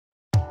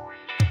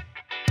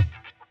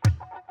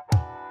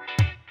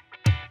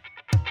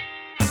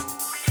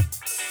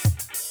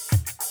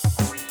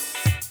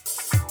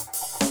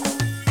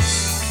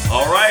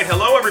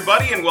hello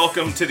everybody, and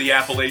welcome to the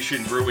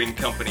Appalachian Brewing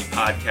Company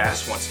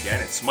podcast. Once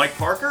again, it's Mike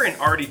Parker and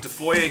Artie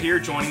Tafoya here,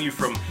 joining you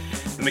from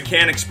the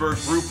Mechanicsburg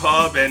Brew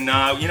Pub, and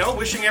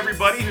wishing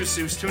everybody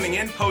who's tuning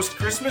in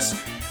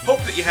post-Christmas,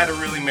 hope that you had a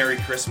really Merry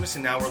Christmas,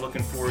 and now we're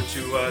looking forward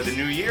to the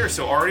new year.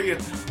 So Artie,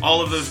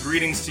 all of those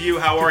greetings to you.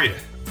 How are you?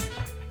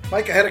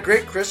 Mike, I had a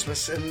great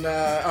Christmas, and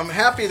I'm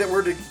happy that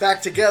we're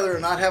back together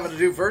and not having to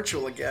do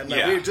virtual again.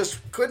 Yeah. We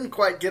just couldn't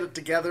quite get it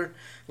together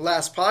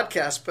last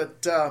podcast,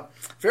 but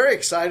very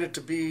excited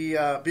to be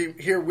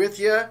here with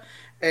you,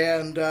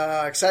 and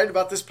excited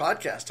about this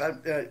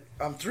podcast.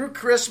 I'm through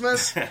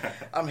Christmas,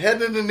 I'm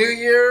heading into New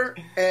Year,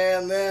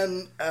 and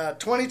then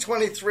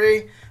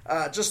 2023,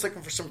 just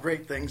looking for some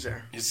great things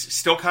there. It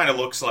still kind of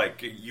looks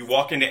like you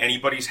walk into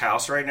anybody's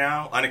house right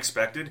now,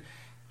 unexpected,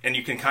 and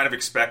you can kind of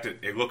expect it.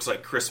 It looks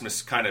like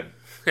Christmas kind of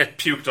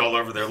puked all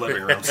over their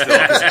living room still.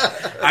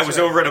 I was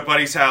over at a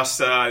buddy's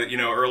house,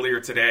 earlier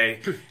today,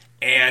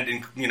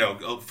 and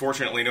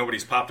fortunately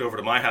nobody's popped over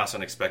to my house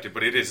unexpected.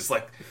 But it's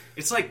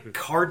like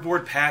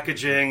cardboard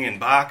packaging and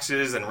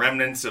boxes and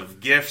remnants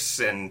of gifts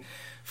and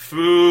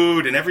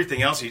food and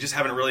everything else. You just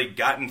haven't really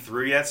gotten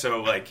through yet.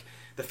 So like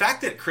the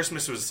fact that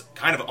Christmas was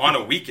kind of on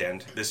a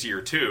weekend this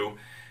year too.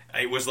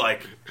 It was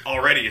like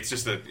already it's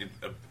just a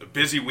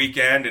busy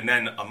weekend, and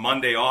then a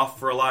Monday off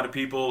for a lot of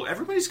people.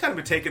 Everybody's kind of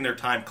been taking their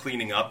time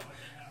cleaning up.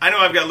 I know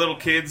I've got little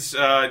kids.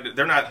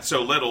 They're not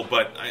so little,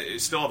 but I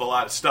still have a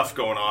lot of stuff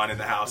going on in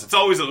the house. It's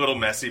always a little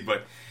messy,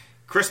 but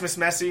Christmas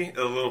messy,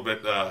 a little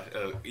bit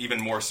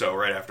even more so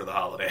right after the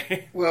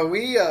holiday. Well,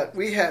 we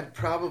had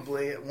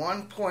probably at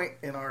one point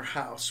in our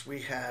house,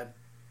 we had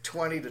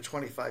 20 to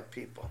 25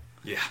 people.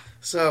 Yeah.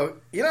 So,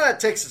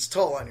 that takes its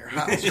toll on your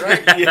house,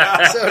 right?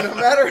 Yeah. So no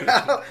matter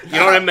how... You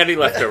don't have many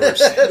leftovers.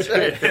 That's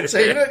right.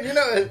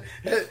 So,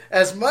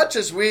 as much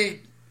as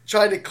we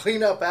tried to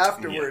clean up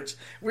afterwards,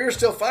 we were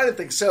still finding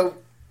things. So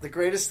the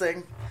greatest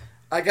thing,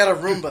 I got a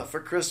Roomba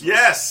for Christmas.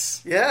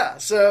 Yes. Yeah.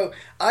 So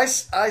I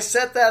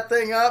set that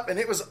thing up, and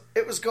it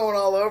was going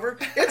all over.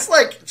 It's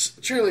like,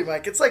 truly,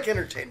 Mike, it's like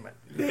entertainment.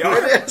 They are.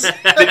 It is.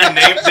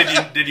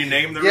 Did you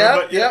name the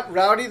robot? Yep.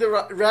 Rowdy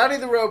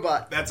the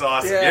robot. That's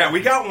awesome. Yeah,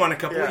 we got one a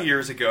couple of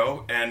years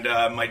ago, and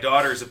my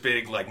daughter's a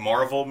big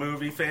Marvel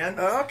movie fan.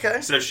 Oh, okay.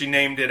 So she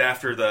named it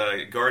after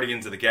the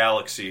Guardians of the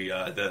Galaxy,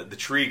 the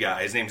tree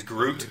guy. His name's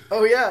Groot.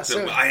 Oh yeah.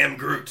 So I am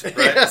Groot, right?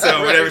 Yeah,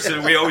 so whatever. Right.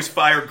 So we always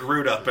fire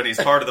Groot up, and he's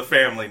part of the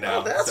family now.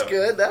 Oh, that's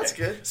good. That's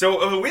good.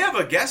 So we have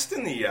a guest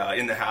in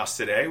the house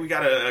today. We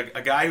got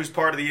a guy who's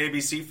part of the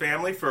ABC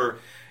family for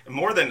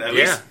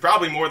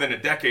probably more than a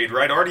decade,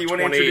 right? Artie, you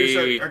want to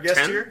introduce our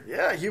guest here?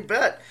 Yeah, you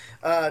bet.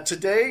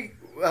 Today,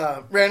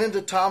 ran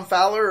into Tom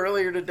Fowler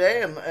earlier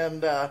today,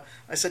 and I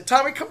said,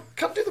 Tommy, come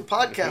do the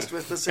podcast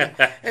with us.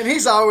 And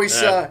he's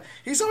always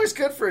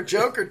good for a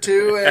joke or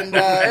two, and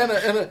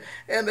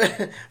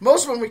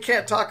most of them we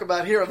can't talk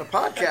about here on the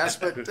podcast,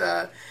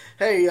 but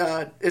hey,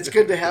 it's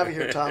good to have you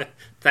here, Tom.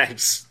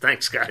 Thanks,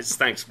 guys.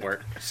 Thanks,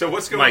 Mark. So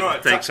what's going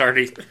on? Thanks,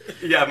 Artie.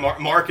 Yeah,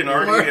 Mark and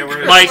Artie.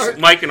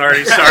 Mike and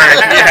Artie. Sorry.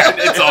 Yeah,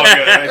 it's all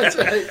good.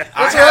 Right?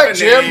 That's right,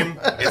 Jim. Name.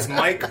 It's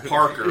Mike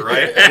Parker,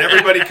 right? And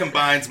everybody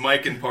combines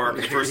Mike and Parker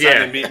the first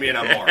time they meet me, and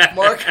I'm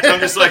Mark. So I'm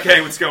just like,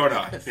 hey, what's going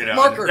on?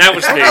 Marker. That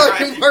was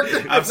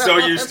me. I'm so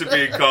used to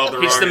being called the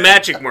wrong He's the name.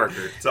 magic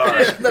marker. It's all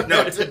right.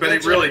 No,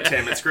 but really,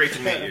 Tim, it's great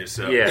to meet you.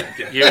 So yeah,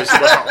 you as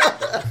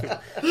well.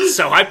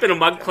 So I've been a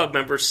Mug Club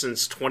member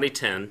since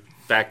 2010,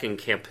 back in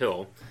Camp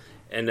Hill.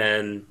 And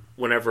then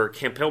whenever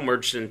Camp Hill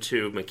merged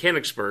into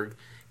Mechanicsburg,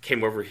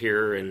 came over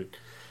here and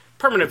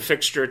permanent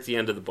fixture at the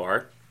end of the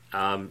bar,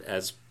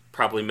 as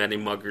probably many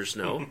muggers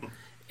know.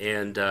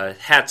 And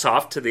hats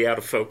off to the Out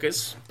of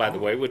Focus, by the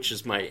way, which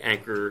is my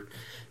anchor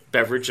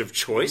beverage of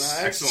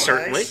choice. Nice.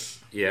 Certainly. Nice.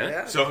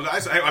 Yeah. So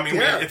guys,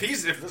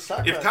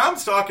 if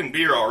Tom's talking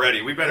beer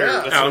already, we better.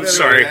 I'm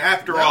sorry.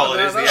 After all, it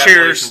is the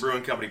Cheers. Appalachian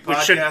Brewing Company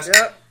podcast.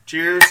 Yep.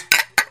 Cheers.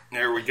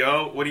 There we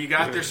go. What do you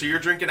got there? So you're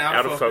drinking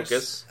Out of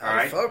Focus. All right.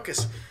 Out of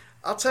Focus.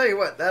 I'll tell you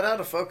what, that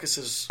Out of Focus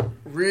is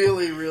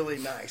really, really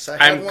nice.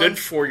 I'm good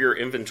for your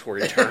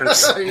inventory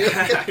turns.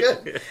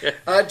 Good.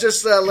 I'd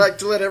just like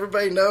to let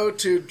everybody know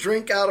to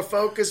drink Out of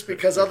Focus,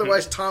 because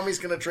otherwise Tommy's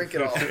going to drink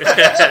it all.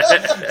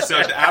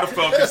 So Out of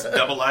Focus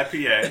double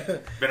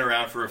IPA, been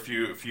around for a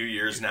few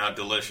years now.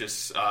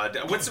 Delicious.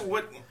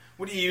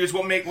 What do you use?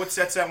 What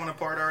sets that one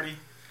apart, Artie?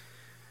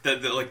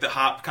 The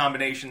hop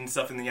combination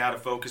stuff in the Out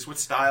of Focus. What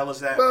style is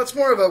that? Well, it's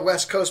more of a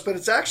West Coast, but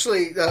it's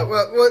actually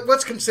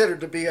what's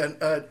considered to be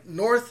a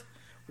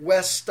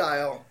Northwest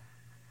style,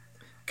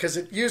 because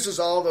it uses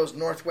all those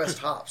Northwest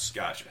hops.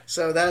 Gotcha.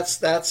 So that's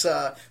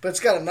but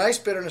it's got a nice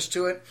bitterness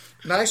to it,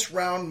 nice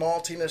round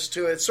maltiness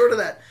to it. It's sort of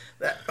that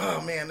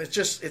oh man,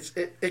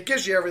 it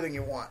gives you everything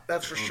you want.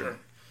 That's for sure.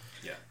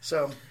 Yeah.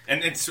 So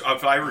and it's,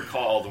 if I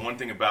recall, the one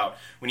thing about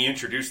when you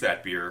introduced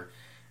that beer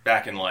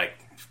back in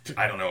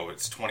I don't know,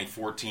 it's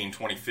 2014,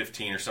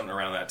 2015 or something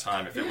around that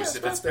time. If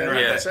it's been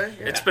around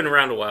It's been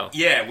around a while.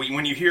 Yeah,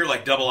 when you hear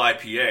double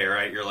IPA,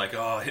 right, you're like,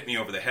 oh, hit me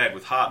over the head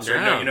with hops. No,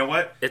 no, you know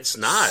what? It's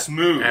not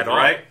smooth at all.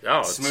 right?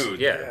 Oh, smooth.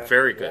 Yeah,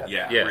 very good.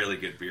 Yeah, really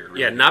good beer.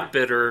 Really not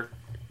bitter.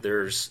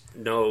 There's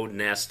no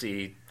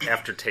nasty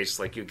aftertaste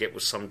like you get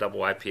with some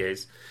double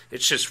IPAs.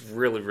 It's just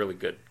really, really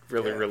good.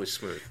 Really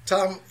smooth.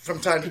 Tom, from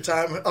time to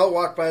time, I'll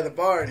walk by the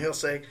bar and he'll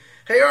say,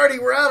 "Hey, Artie,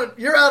 you're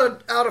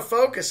out of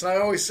focus." And I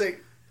always say,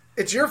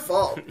 "It's your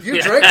fault. You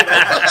drink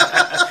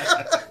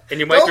it." And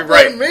you might Don't be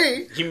right. blame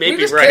me. You may we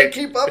be just right. Can't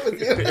keep up with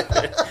you.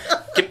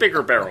 Get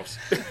bigger barrels.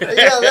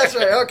 Yeah, that's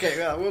right. Okay,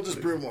 well, we'll just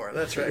brew more.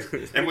 That's right.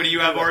 And what do you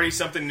have, Artie?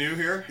 Something new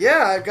here?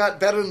 Yeah, I've got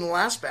better than the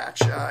last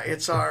batch.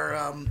 It's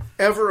our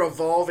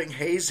ever-evolving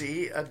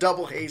hazy,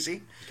 double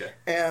hazy, Okay.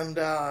 and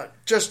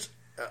just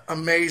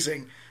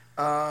amazing.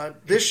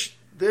 This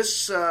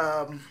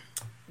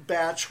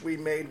batch we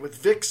made with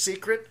Vic's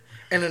Secret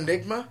and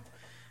Enigma,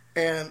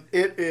 and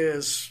it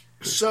is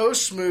so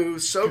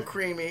smooth, so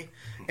creamy,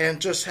 and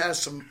just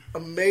has some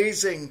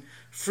amazing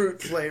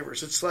fruit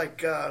flavors. It's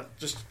like I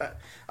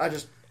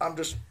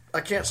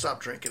can't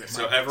stop drinking it.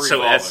 So Mike. ever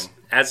So evolving.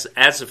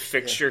 as a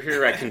fixture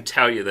here, I can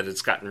tell you that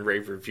it's gotten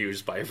rave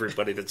reviews by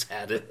everybody that's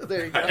had it.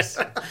 There you go.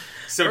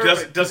 So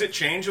Perfect. does it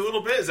change a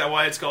little bit? Is that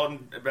why it's called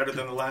better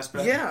than the last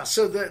batch? Yeah.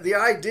 So the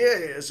idea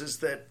is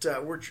that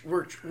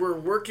we're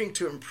working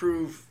to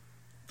improve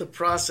the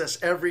process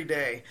every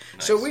day.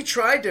 Nice. So we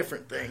try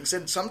different things,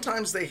 and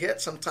sometimes they hit.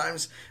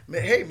 Sometimes,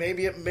 hey,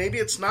 maybe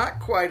it's not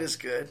quite as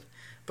good,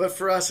 but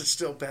for us, it's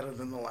still better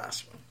than the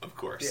last one. Of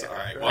course. Yeah, All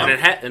right. right. Well,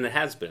 And it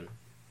has been.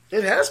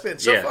 It has been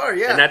so far,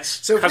 yeah. And that's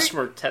so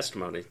customer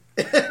testimony.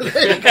 There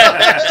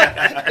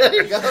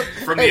you go.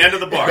 from the end of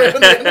the bar.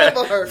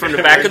 From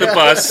the back of the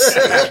bus.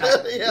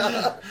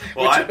 Yeah.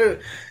 Well,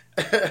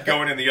 I'm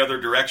going in the other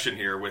direction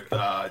here with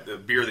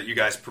the beer that you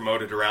guys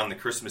promoted around the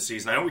Christmas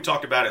season. I know we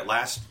talked about it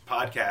last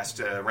podcast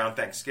around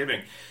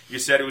Thanksgiving. You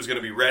said it was going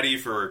to be ready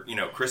for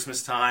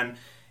Christmas time,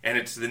 and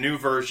it's the new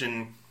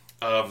version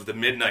of the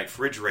Midnight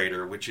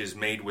Refrigerator, which is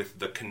made with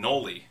the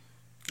cannoli.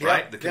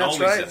 Right, the That's cannoli's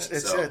right.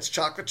 in it. It's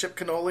chocolate chip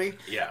cannoli,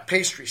 Yeah.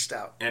 pastry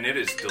stout. And it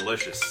is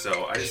delicious.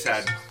 So I just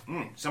had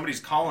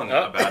somebody's calling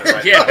about it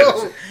right Yeah.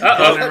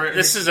 now.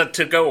 This is a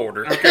to-go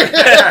order.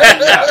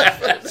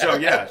 Yeah. So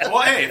yeah.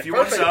 Well, hey, if you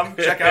want some,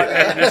 check out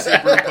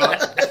ABC Brew Pub.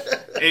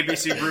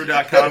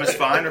 ABCBrew.com is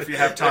fine. Or if you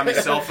have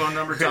Tommy's cell phone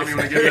number, Tommy, you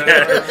want to give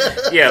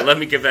that? Yeah, let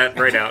me give that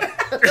right out.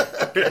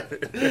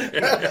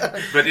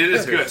 But it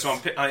is good. So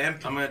I'm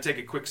going to take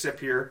a quick sip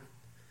here.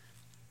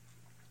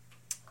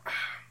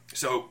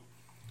 So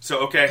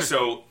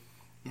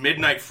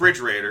Midnight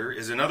Refrigerator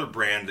is another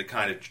brand that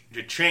kind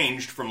of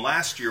changed from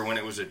last year when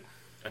it was a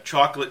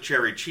chocolate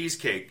cherry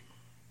cheesecake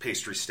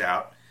pastry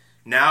stout.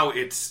 Now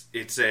it's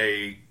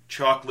a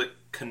chocolate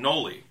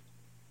cannoli.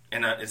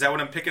 And is that what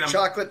I'm picking up?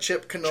 Chocolate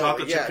chip cannoli.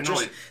 Chocolate chip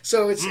cannoli.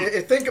 So it's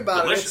think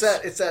about Delicious.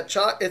 it. It's that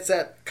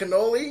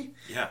cannoli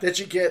that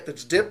you get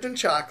that's dipped in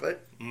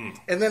chocolate,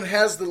 and then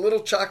has the little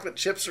chocolate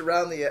chips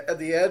around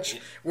the edge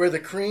where the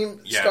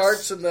cream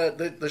starts and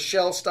the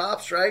shell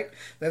stops. Right.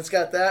 Then it's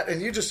got that,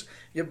 and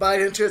you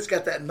bite into it. It's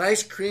got that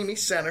nice creamy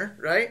center.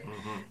 Right.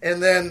 Mm-hmm.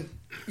 And then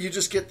you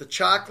just get the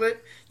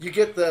chocolate. You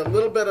get the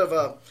little bit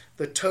of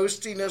the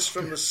toastiness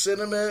from the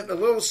cinnamon, a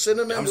little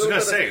cinnamon. I was going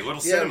to say, a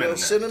little cinnamon. Yeah, a little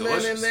cinnamon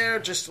Delicious. in there,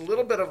 just a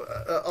little bit of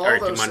all All right,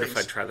 do those you mind things. if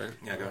I try that?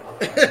 Yeah, go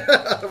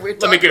ahead. We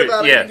Let me give it-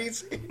 about yeah.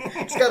 He's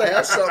got to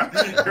have some.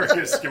 You're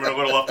just skimming a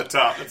little off the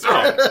top. That's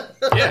right.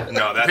 Yeah.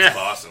 No, that's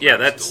awesome. Yeah,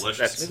 that's delicious.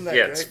 that's Isn't that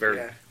yeah, great? it's very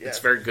Yeah. it's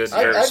very good.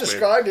 Very I smooth.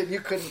 described it, and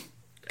you couldn't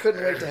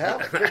wait to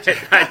have it.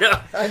 I know.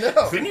 I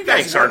know. Didn't you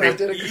guys Thanks, Artie. I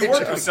did a You great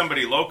worked job. with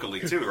somebody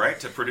locally too, right?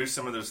 To produce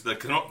some of those the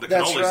That's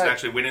cannolis right. that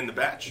actually went in the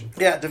batch.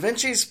 Yeah, Da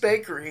Vinci's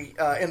Bakery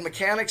in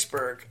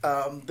Mechanicsburg,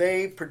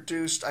 they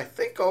produced, I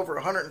think, over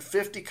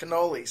 150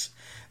 cannolis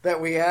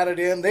that we added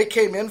in. They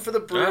came in for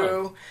the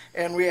brew,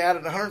 and we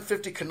added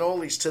 150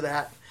 cannolis to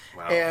that.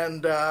 Wow.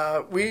 And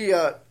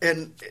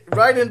and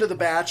right into the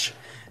batch,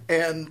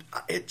 and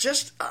it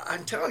just,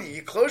 I'm telling you,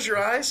 you close your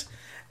eyes,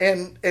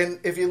 and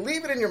if you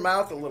leave it in your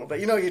mouth a little bit,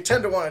 you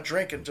tend to want to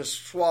drink and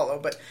just swallow,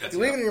 but That's you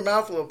leave it right. in your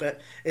mouth a little bit,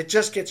 it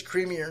just gets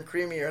creamier and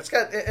creamier. It's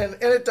got, and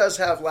it does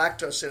have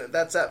lactose in it.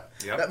 That's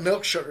that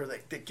milk sugar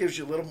that gives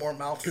you a little more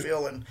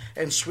mouthfeel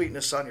and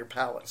sweetness on your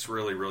palate. It's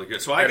really, really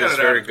good. So I That got is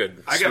it very out,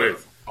 good. I got it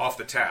Smooth. off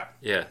the tap.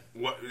 Yeah.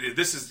 What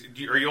this is?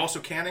 Are you also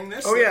canning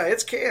this? Oh yeah,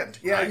 it's canned.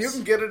 Yeah, Nice. you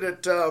can get it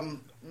at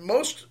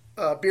most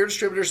beer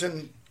distributors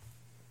in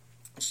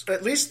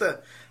at least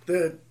the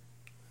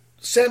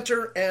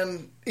center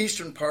and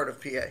eastern part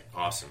of PA.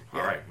 Awesome.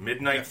 All right,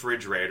 Midnight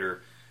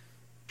Refrigerator,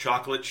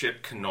 chocolate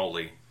chip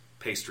cannoli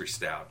pastry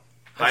stout.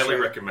 Highly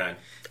right. recommend.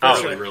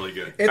 Oh. Really, really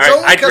good. It's All right,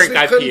 only I because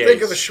drink we couldn't IPAs.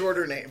 think of a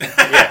shorter name.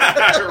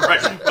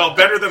 Right. Well,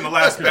 better than the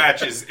last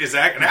batch is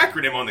an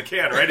acronym on the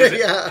can, right? Is it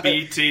Yeah.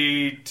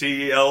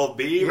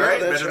 BTTLB, Yeah, right?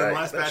 that's Better than right, the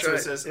last that's batch. So it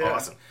right, says yeah.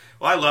 awesome.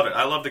 Well, I love it.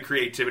 I love the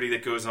creativity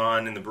that goes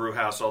on in the brew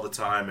house all the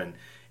time,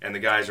 and the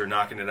guys are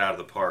knocking it out of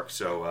the park.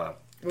 So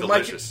Well,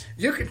 Mike, delicious.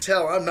 you can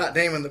tell I'm not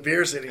naming the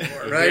beers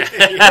anymore, right?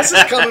 This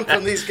is coming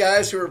from these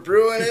guys who are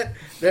brewing it.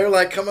 They're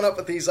like coming up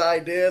with these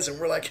ideas, and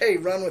we're like, hey,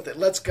 run with it.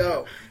 Let's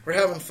go. We're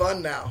having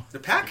fun now. The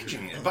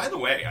packaging, and by the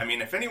way, I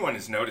mean, if anyone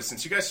has noticed,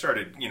 since you guys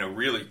started,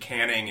 really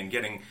canning and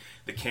getting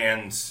the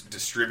cans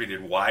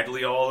distributed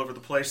widely all over the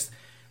place,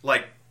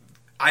 like,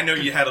 I know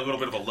you had a little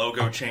bit of a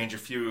logo change a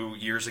few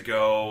years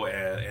ago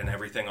and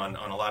everything on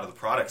a lot of the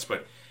products,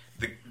 but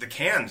the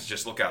cans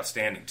just look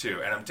outstanding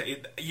too. And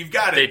you've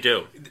got to... They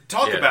do.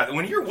 Talk about it.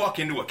 When you walk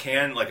into a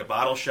can, like a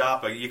bottle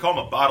shop, you call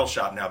them a bottle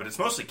shop now, but it's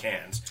mostly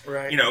cans.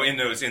 Right. You know,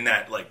 in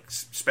that like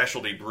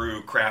specialty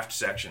brew craft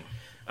section.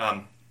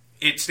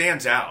 It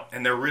stands out,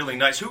 and they're really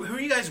nice. Who are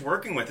you guys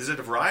working with? Is it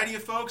a variety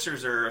of folks, or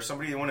is there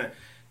somebody you want to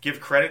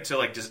give credit to,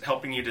 like just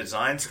helping you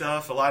design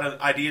stuff? A lot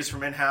of ideas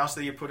from in-house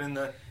that you put in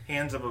the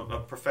hands of a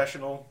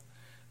professional.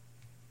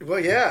 Well,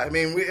 yeah. I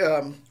mean,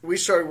 we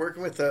started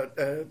working with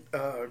a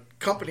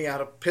company out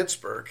of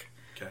Pittsburgh,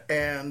 Okay.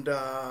 and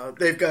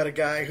they've got a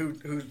guy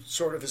who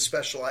sort of is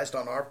specialized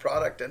on our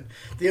product. And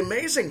the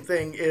amazing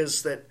thing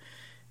is that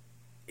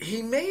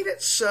he made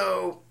it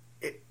so,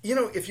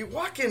 if you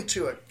walk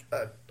into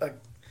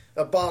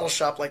a bottle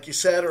shop, like you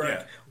said,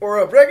 or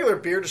a regular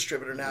beer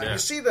distributor now, Yeah. you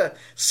see the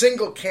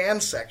single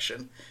can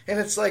section, and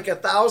it's like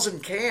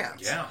 1,000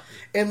 cans. Yeah.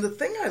 And the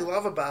thing I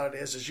love about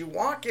it is you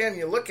walk in,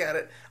 you look at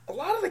it, a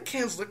lot of the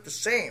cans look the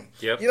same.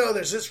 Yep. You know,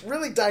 there's this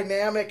really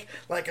dynamic,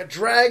 like a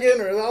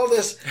dragon or all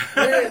this,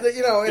 and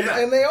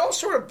they all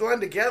sort of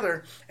blend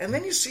together. And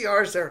then you see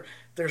ours,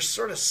 they're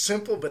sort of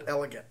simple but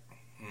elegant.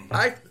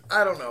 I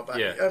don't know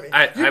about it. I mean, you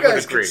I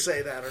guys would agree. can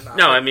say that or not.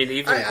 No, I mean,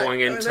 even going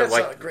that's into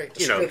like, not a great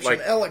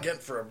description.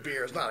 Elegant for a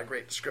beer is not a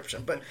great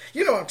description, but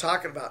you know what I'm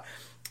talking about.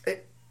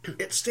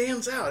 It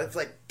stands out. It's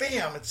like,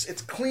 bam,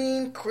 it's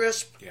clean,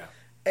 crisp,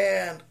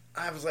 and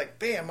I was like,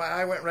 bam,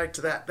 I went right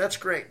to that. That's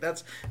great.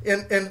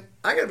 And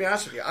I got to be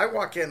honest with you. I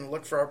walk in and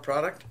look for our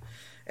product,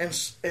 and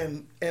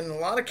in a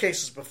lot of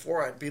cases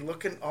before, I'd be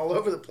looking all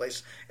over the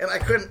place, and I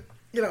couldn't,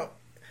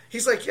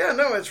 He's like, yeah,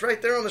 no, it's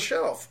right there on the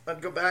shelf.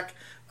 I'd go back,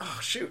 oh,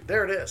 shoot,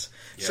 there it is.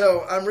 Yeah.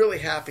 So I'm really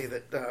happy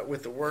that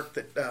with the work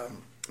that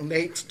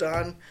Nate's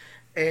done,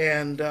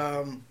 and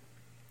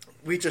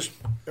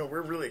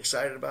we're really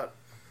excited about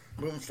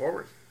moving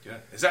forward. Yeah.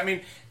 Does that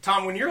mean,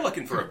 Tom, when you're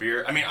looking for a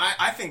beer, I mean,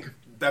 I think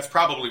that's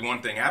probably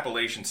one thing.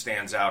 Appellation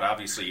stands out,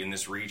 obviously, in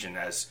this region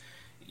as,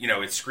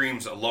 it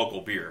screams a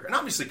local beer. And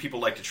obviously people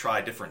like to try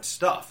different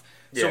stuff.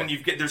 So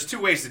when there's two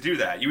ways to do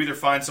that. You either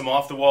find some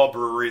off-the-wall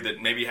brewery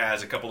that maybe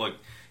has a couple of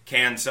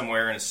cans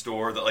somewhere in a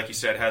store that, like you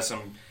said, has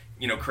some,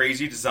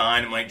 crazy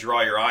design. It might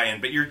draw your eye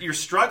in. But you're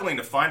struggling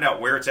to find out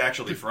where it's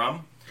actually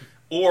from.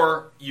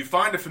 Or you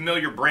find a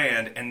familiar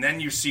brand, and then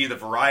you see the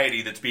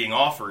variety that's being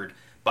offered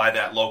by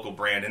that local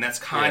brand. And that's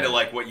kind of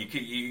like what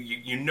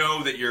you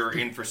know that you're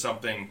in for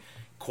something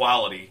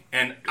quality.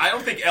 And I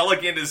don't think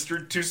elegant is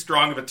too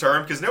strong of a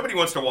term, because nobody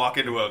wants to walk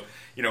into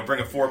bring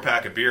a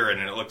 4-pack of beer in,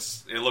 and it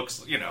looks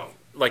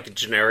like a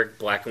generic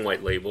black and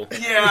white label.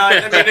 Yeah,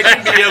 I mean, it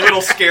can be a little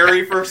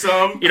scary for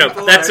some.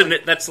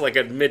 That's like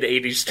a mid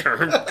 '80s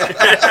term.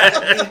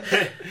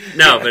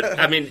 No, but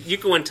I mean, you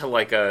go into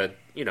like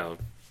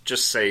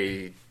just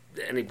say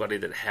anybody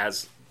that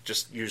has,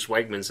 just use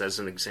Wegmans as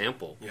an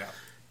example. Yeah,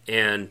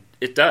 and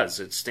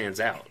it stands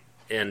out.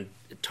 And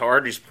to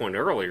Artie's point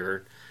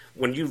earlier,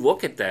 when you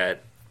look at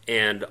that,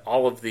 and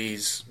all of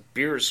these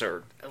beers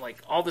are like,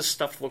 all this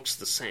stuff looks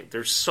the same.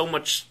 There's so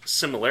much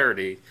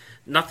similarity.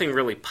 Nothing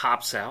really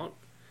pops out.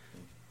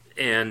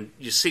 And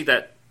you see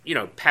that,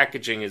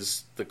 packaging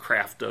is the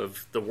craft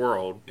of the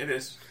world. It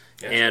is.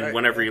 Yeah, and right.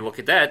 Whenever you look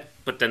at that,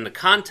 but then the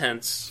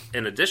contents,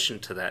 in addition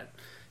to that,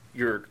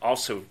 you're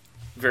also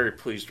very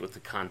pleased with the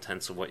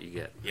contents of what you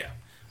get. Yeah.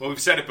 Well, we've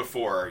said it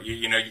before.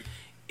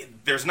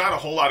 There's not a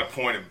whole lot of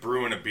point of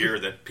brewing a beer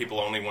that people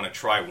only want to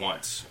try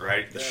once,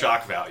 right? The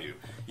shock value.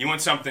 You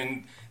want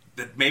something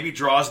that maybe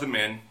draws them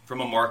in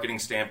from a marketing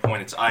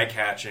standpoint. It's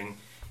eye-catching.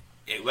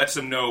 It lets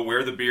them know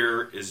where the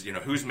beer is,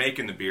 who's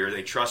making the beer.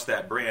 They trust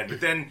that brand.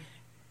 But then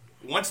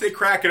once they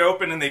crack it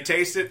open and they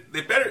taste it, they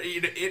better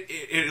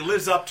it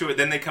lives up to it.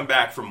 Then they come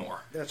back for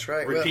more. That's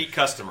right. Repeat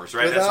customers,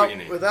 right? That's what you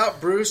need.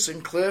 Without Bruce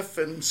and Cliff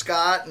and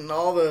Scott and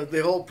all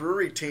the whole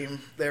brewery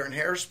team there in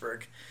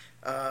Harrisburg,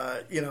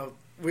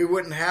 we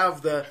wouldn't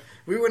have the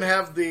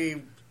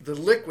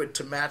liquid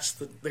to match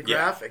the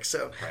graphics.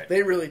 So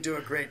They really do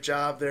a great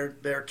job.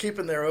 They're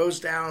keeping their O's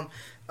down.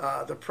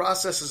 The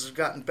processes have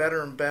gotten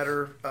better and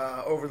better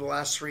over the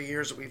last 3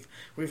 years that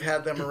we've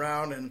had them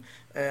around,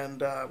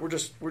 and we're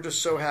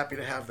just so happy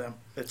to have them.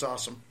 It's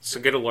awesome. So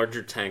get a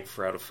larger tank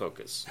for Out of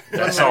Focus.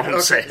 That's all I'm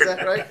saying. Is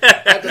that right?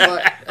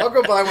 I'll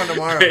go buy one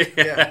tomorrow.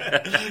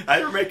 Yeah,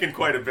 you're making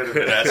quite a bit of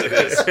it as it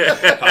is.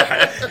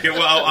 Okay,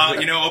 well,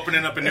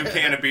 opening up a new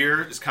can of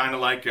beer is kind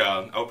of like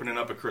opening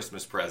up a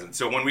Christmas present.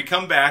 So when we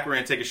come back, we're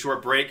going to take a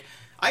short break.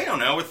 I don't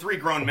know, with 3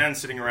 grown men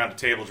sitting around a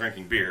table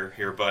drinking beer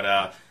here,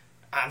 but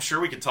I'm sure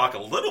we could talk a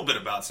little bit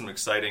about some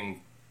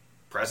exciting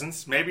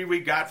presents maybe we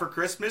got for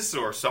Christmas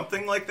or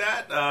something like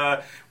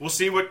that. We'll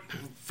see what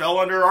fell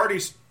under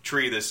Artie's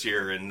tree this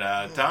year. And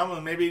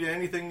Tom, maybe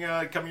anything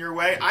come your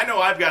way? I know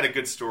I've got a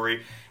good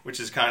story, which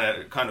is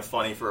kind of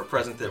funny for a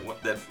present that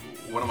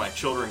one of my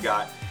children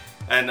got.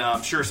 And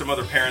I'm sure some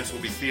other parents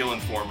will be feeling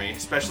for me,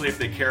 especially if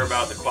they care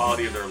about the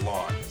quality of their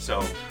lawn.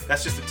 So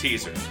that's just a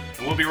teaser.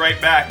 And we'll be right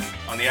back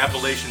on the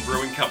Appellation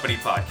Brewing Company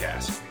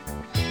podcast.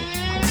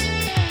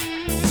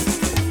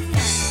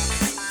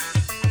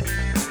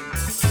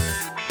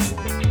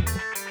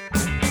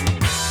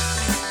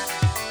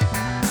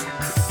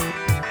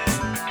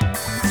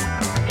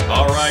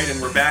 right,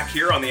 and we're back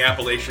here on the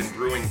Appalachian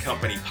Brewing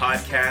Company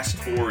podcast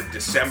for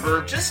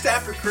December, just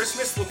after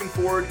Christmas. Looking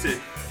forward to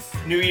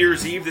New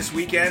Year's Eve this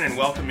weekend and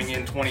welcoming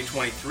in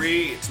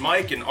 2023. It's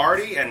Mike and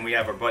Artie, and we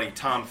have our buddy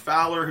Tom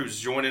Fowler, who's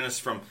joining us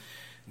from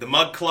the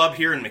Mug Club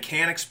here in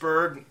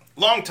Mechanicsburg.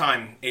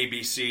 Longtime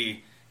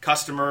ABC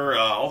customer,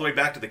 all the way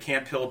back to the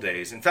Camp Hill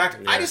days. In fact,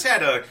 I was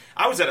at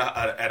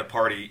a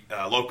party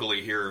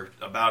locally here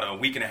about a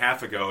week and a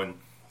half ago, and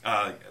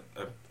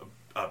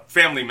a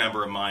family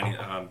member of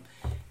mine,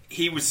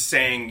 he was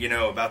saying,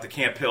 about the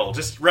Camp Hill,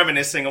 just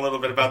reminiscing a little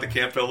bit about the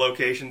Camp Hill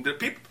location.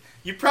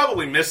 You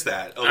probably missed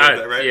that a little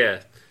bit,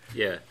 right?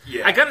 Yeah.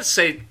 I gotta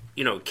say,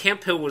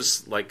 Camp Hill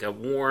was like a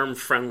warm,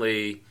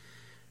 friendly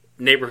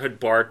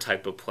neighborhood bar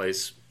type of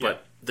place,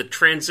 but the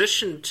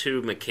transition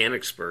to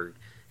Mechanicsburg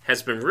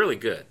has been really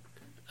good.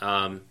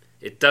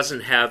 It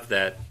doesn't have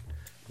that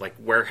like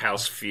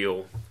warehouse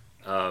feel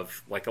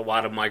of like a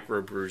lot of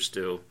microbrews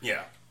do.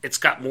 Yeah. It's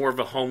got more of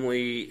a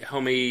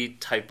homey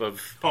type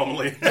of...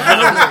 Homely.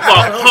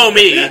 Well,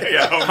 homey.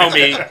 Yeah,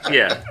 homey.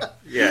 Yeah.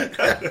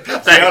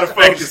 Out of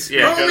focus.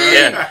 Yeah.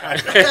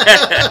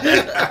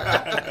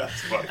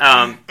 That's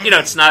funny.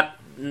 It's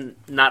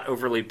not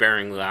overly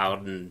bearing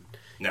loud, and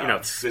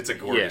it's a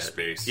gorgeous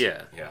space.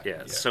 Yeah.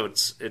 So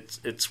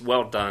it's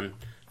well done,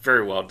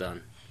 very well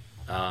done.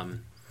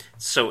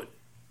 So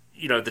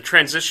the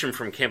transition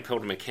from Camp Hill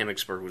to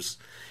Mechanicsburg was,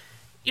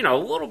 a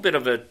little bit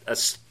of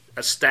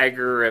a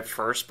stagger at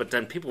first, but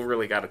then people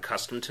really got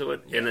accustomed to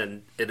it, and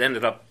then it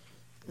ended up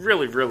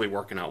really, really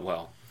working out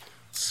well.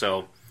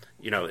 So,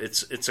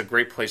 it's a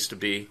great place to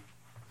be.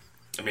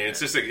 I mean, it's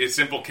just a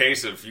simple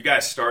case of you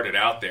guys started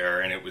out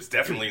there, and it was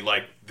definitely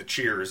like the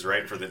cheers,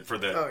 right, for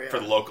the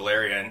local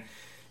area, and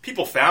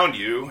people found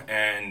you,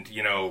 and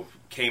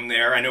came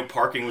there. I know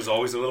parking was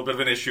always a little bit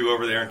of an issue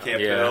over there in Camp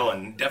Hill,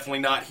 and definitely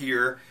not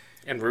here.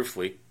 And roof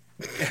leak.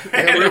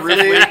 And the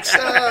leaks,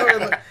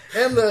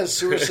 and the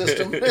sewer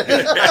system, and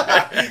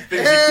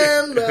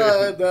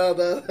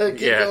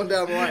keep going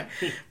down the line.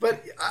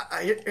 But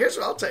here's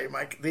what I'll tell you,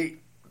 Mike: the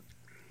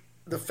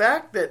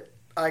fact that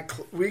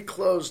we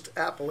closed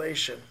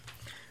Appalachian,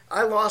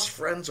 I lost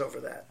friends over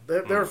that.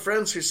 There are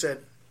friends who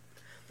said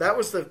that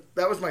was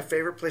my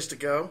favorite place to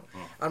go.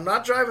 I'm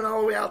not driving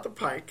all the way out the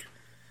Pike,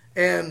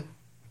 and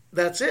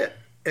that's it.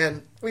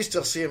 And we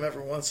still see them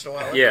every once in a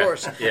while, of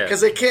course,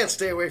 because they can't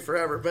stay away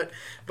forever. But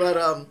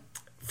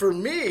for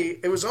me,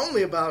 it was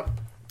only about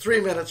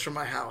 3 minutes from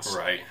my house.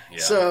 Right. Yeah.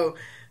 So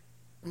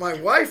my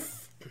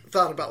wife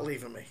thought about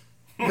leaving me.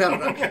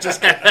 No,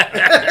 just kidding.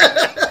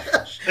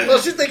 Well,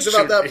 she thinks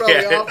about that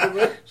probably often.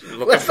 But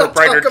looking for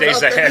brighter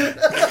days ahead.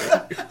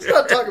 Let's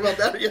not talk about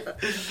that yet.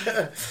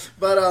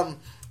 But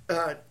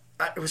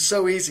it was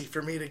so easy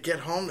for me to get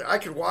home there. I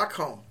could walk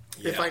home.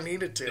 If I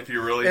needed to. If you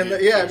really needed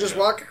to. Just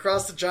walk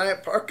across the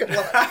giant parking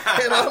lot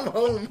and I'm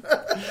home.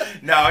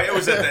 No, it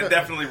was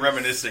definitely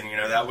reminiscing.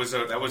 That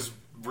was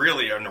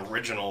really an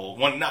original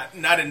one, not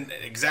an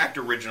exact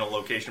original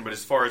location, but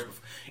as far as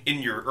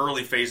in your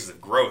early phases of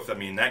growth, I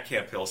mean, that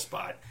Camp Hill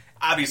spot,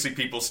 obviously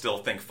people still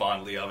think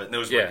fondly of it, and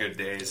those were good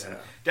days, and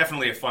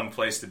definitely a fun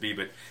place to be.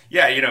 But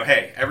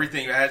hey,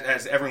 everything,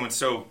 as everyone's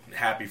so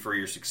happy for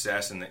your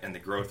success and the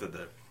growth of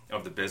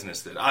the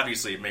business, that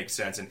obviously it makes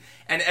sense, and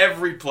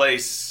every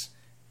place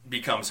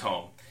becomes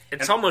home.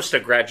 It's almost a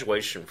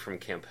graduation from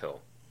Camp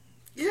Hill.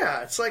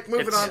 Yeah, it's like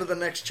moving on to the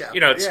next chapter.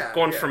 It's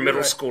going from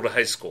middle school to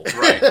high school.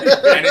 Right.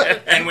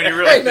 and when you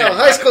really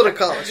high school to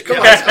college. Come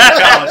on.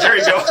 College. There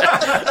you go.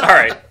 All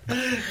right.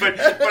 But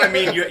I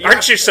mean,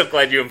 aren't you so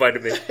glad you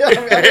invited me?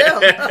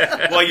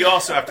 I am. Well, you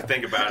also have to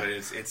think about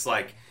it. It's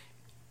like,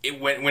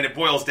 when it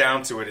boils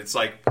down to it, it's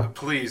like,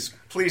 please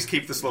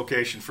keep this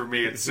location for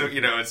me. It's so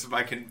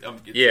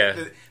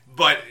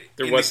but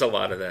there was a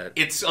lot of that.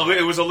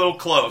 It was a little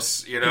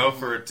close,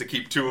 to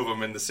keep two of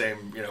them in the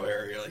same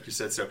area, like you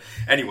said. So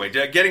anyway,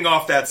 getting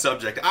off that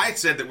subject, I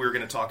said that we were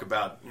going to talk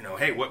about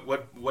hey,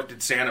 what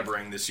did Santa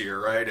bring this year,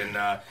 right? And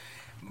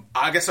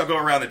I guess I'll go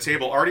around the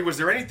table. Artie, was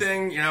there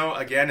anything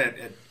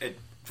again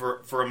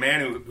for a man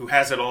who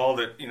has it all,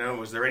 that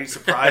was there any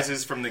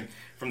surprises from the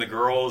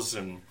girls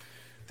and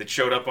that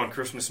showed up on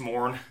Christmas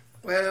morn?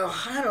 Well,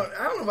 I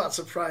don't know about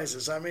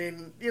surprises. I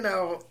mean,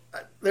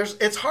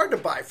 it's hard to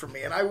buy for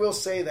me, and I will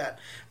say that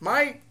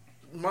my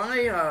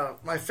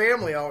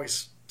family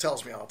always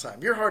tells me all the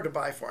time, "You're hard to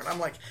buy for," and I'm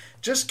like,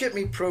 just get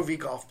me Pro V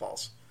golf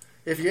balls.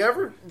 If you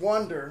ever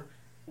wonder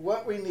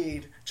what we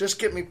need, just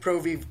get me Pro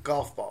V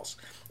golf balls.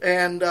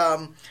 And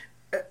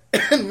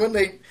when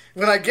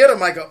I get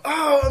them, I go,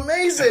 "Oh,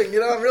 amazing!"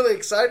 I'm really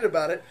excited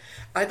about it.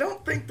 I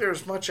don't think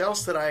there's much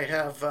else that I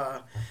have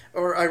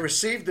or I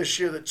received this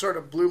year that sort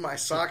of blew my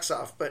socks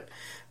off. But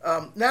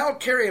now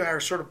Carrie and I are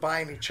sort of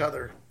buying each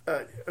other.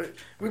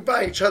 We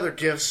buy each other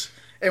gifts,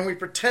 and we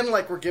pretend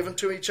like we're giving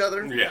to each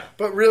other. Yeah.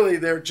 But really,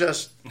 they're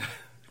just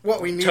what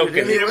we needed. Token.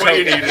 Anyway. What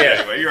you needed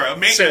anyway. You're a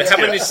maintenance. So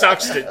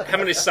how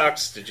many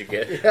socks did you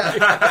get?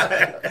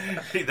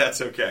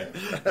 That's okay.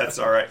 That's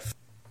all right.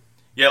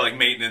 Yeah, like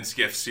maintenance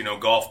gifts.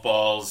 Golf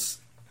balls,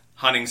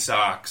 hunting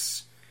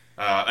socks,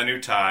 a new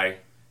tie.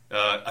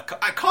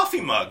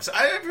 Coffee mugs.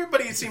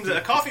 Everybody seems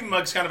a coffee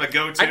mug's kind of a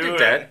go-to. I did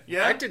that.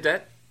 Yeah, I did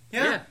that.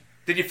 Yeah.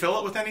 Did you fill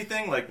it with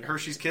anything like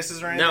Hershey's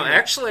Kisses or anything? No,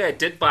 actually, I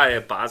did buy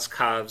a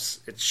Boscov's.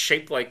 It's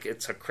shaped like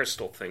it's a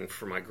crystal thing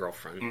for my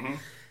girlfriend. Mm-hmm.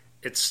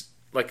 It's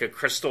like a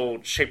crystal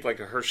shaped like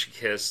a Hershey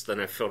Kiss. Then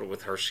I filled it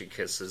with Hershey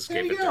Kisses,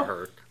 There gave you it go. to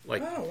her.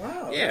 Like, Oh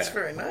wow, Yeah. that's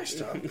very nice,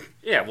 Tom.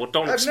 yeah. Well,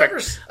 don't I've expect.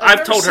 never- I've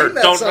I've told her. never seen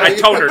that Don't. side. I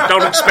told her.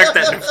 Don't expect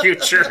that in the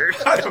future.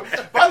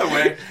 By the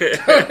way,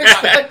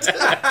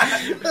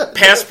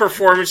 Past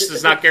performance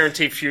does not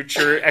guarantee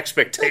future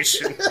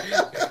expectation.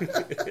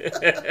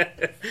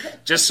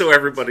 Just so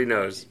everybody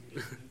knows.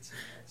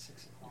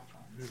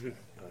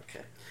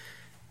 Okay.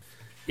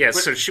 Yeah,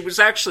 so she was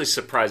actually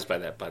surprised by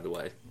that, by the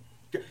way.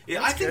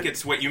 yeah, I think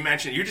it's what you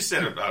mentioned. You just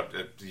said about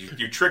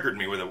you triggered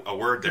me with a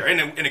word there in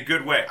a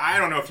good way. I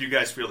don't know if you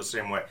guys feel the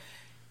same way.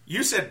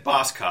 You said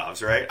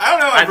Boscov's, right? I don't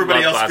know how I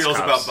everybody love else feels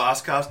about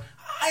Boscov's. Boscov's.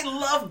 I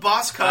love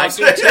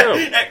Boscov's I do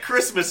too. at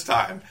Christmas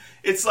time.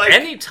 It's like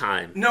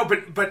Anytime. no,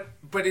 but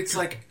it's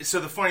like so.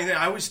 The funny thing,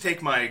 I always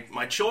take my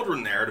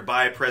children there to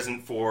buy a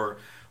present for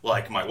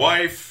like my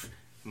wife,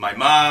 my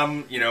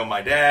mom,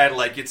 my dad.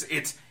 Like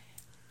it's.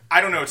 I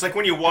don't know. It's like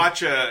when you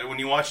watch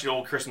the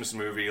old Christmas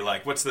movie.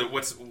 Like what's the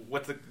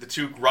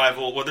two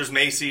rival? Well, there's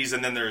Macy's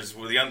and then there's the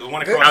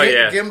one across. Oh,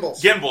 yeah.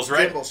 Gimbals,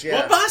 right? Gimbals, yeah.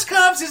 Well,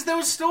 Boscov's is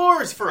those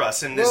stores for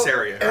us in this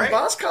area, and right?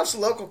 Boscov's a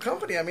local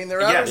company. I mean,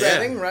 they're out of Yes.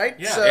 Reading, right?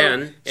 Yeah. So,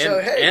 And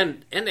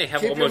hey, and they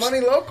have keep almost your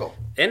money local.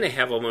 and they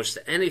have almost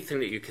anything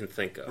that you can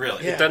think of.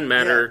 Really? Yeah. It doesn't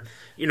matter.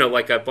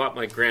 Like I bought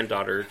my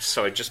granddaughter,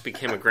 so I just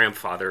became a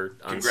grandfather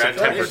on Congrats.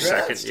 September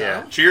Congrats, 2nd.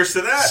 Yeah. Tom. Cheers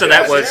to that. So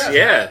that was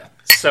yeah.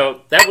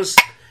 So that was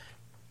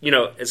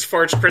as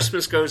far as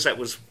Christmas goes, that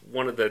was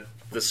one of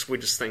the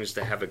sweetest things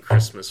to have at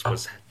Christmas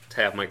was to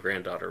have my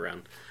granddaughter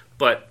around.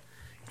 But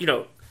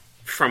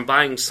from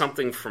buying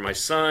something for my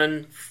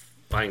son,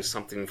 buying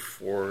something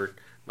for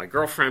my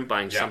girlfriend,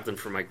 buying something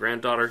for my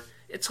granddaughter,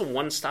 it's a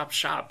one-stop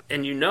shop.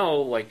 And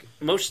like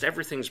most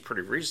everything's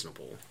pretty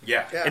reasonable.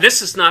 Yeah. And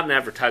this is not an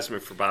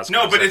advertisement for Boscov's.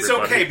 No, but it's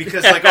everybody. okay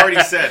because, like I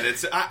already said,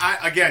 it's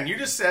again. You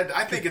just said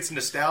I think it's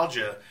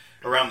nostalgia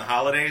around the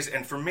holidays,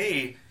 and for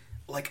me,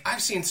 like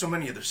I've seen so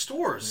many of their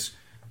stores,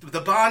 the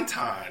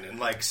Bon-Ton and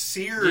like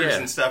Sears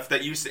and stuff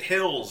that used to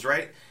Hills,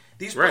 right?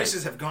 These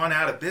places have gone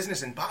out of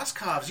business, and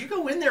Boscov's, you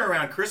go in there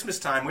around Christmas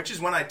time, which is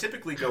when I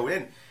typically go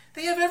in.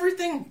 They have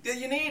everything that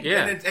you need,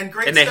 and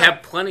great and stuff. they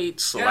have plenty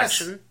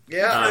selection.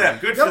 Yeah,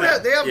 Good for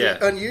them. They have Yeah.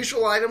 the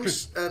unusual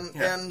items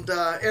and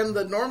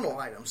the normal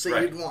items that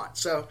Right. you'd want.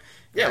 So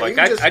Yeah, you like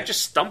can I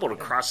just stumbled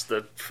across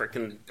the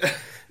freaking,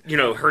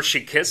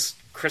 Hershey Kiss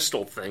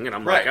crystal thing, and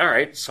I'm Right. like, all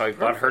right. So I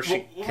bought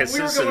Hershey Kisses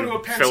we were going to a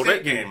and Penn filled State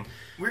it. game.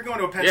 We were going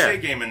to a Penn Yeah.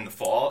 State game in the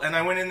fall, and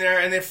I went in there,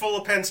 and they're full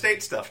of Penn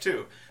State stuff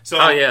too. So,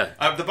 Oh, yeah.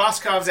 The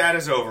Boscov's ad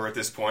is over at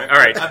this point. All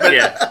right, But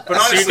so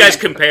honestly, you guys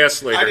can pay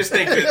us later. I just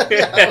think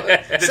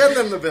that send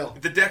them the bill.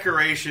 the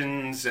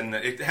decorations and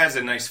it has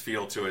a nice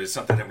feel to it. It's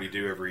something that we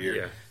do every year.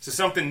 Yeah. So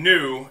something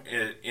new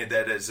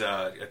that is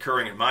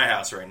occurring at my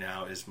house right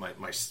now is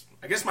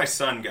I guess my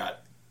son got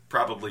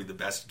probably the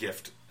best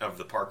gift of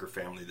the Parker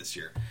family this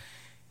year.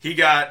 He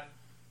got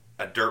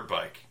a dirt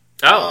bike.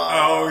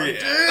 Oh yeah,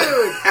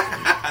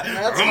 Dude,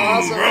 that's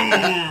awesome.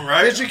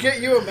 right? Did you get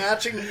you a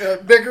matching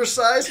bigger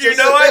size? You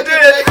know I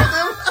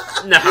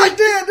did. No.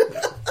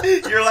 I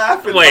did. You're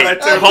laughing. Wait,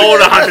 but I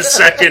hold on a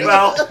second.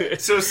 Well,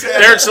 so sad.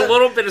 There's a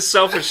little bit of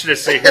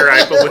selfishness here,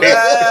 I believe.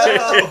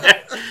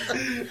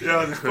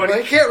 It's funny. Well,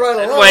 you can't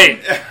run alone.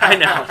 Wait, I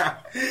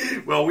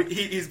know. Well,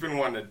 he's been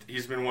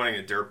wanting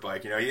a dirt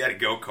bike. He had a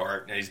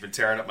go-kart, and he's been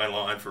tearing up my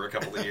lawn for a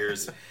couple of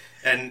years.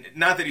 And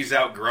not that he's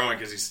outgrowing,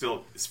 because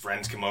his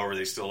friends come over.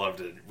 They still love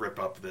to rip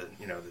up the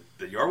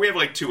yard. We have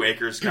like 2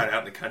 acres kind of out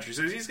in the country,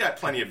 so he's got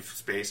plenty of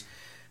space.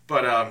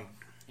 But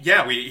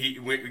we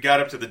got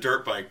up to the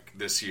dirt bike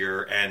this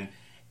year, and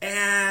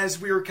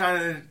as we were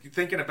kind of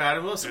thinking about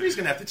it, well, somebody's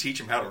going to have to teach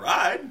him how to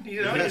ride.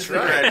 That's He's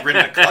right. never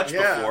ridden a clutch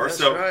Yeah, before, that's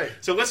so right.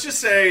 so let's just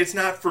say it's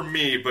not for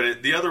me,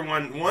 but the other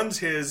one's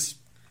his.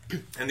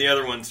 And the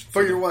other one's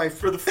For your wife.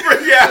 For the that's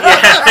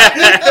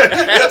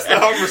the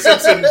Homer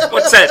Simpson.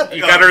 What's that?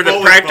 You got her the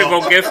bowling practical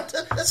ball. gift?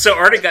 So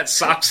Artie got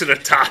socks and a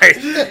tie.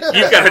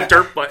 You got a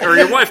dirt bike, or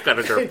your wife got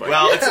a dirt bike.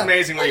 Well, it's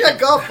amazing I when you got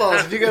can. golf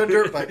balls and you got a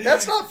dirt bike.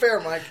 That's not fair,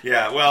 Mike.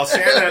 Yeah, well,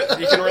 Santa,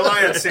 you can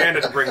rely on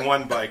Santa to bring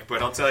one bike,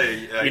 but I'll tell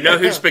you, You know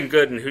who's been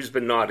good and who's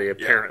been naughty,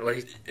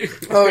 apparently.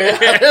 Oh, yeah.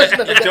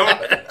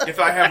 if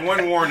I have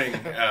one warning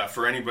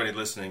for anybody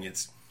listening,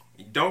 it's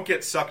don't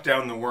get sucked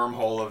down the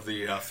wormhole of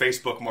the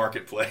Facebook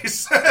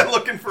Marketplace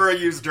looking for a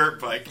used dirt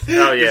bike.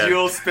 Oh, yeah.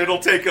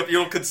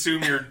 You'll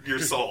consume your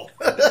soul.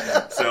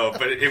 So,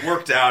 but it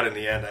worked out in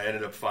the end. I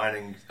ended up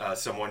finding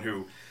someone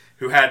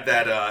who had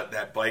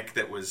that bike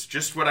that was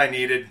just what I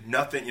needed.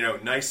 Nothing,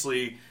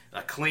 nicely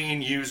a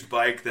clean used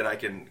bike that I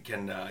can.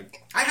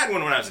 I had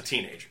one when I was a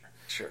teenager.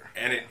 Sure.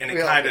 And it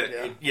We all kind did,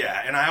 of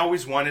and I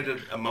always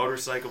wanted a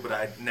motorcycle, but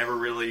I never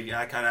really.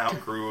 I kind of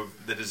outgrew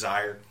the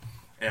desire,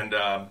 and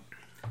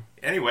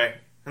anyway,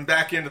 I'm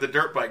back into the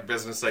dirt bike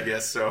business, I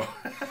guess. So,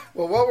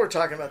 Well, while we're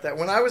talking about that,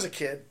 when I was a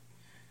kid,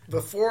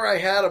 before I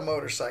had a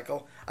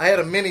motorcycle, I had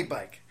a mini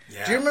bike.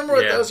 Yeah. Do you remember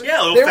what those?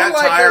 Yeah, a little they fat were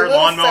like tire, a little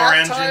lawnmower fat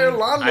engine. Tire,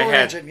 lawnmower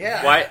engine.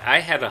 Yeah. Well, I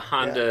had a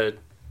Honda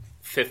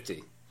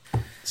 50.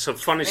 So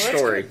funny that's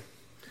story.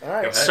 good. All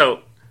right.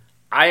 So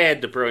I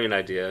had the brilliant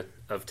idea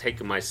of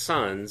taking my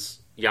son's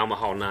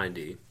Yamaha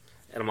 90,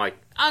 and I'm like,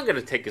 I'm going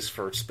to take this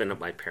for a spin at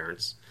my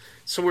parents'.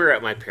 So we were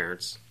at my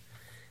parents'.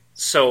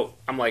 So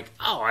I'm like,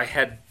 oh, I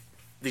had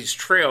these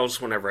trails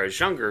whenever I was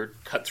younger,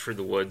 cut through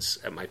the woods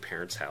at my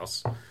parents'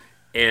 house,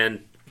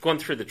 and going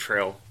through the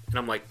trail, and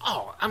I'm like,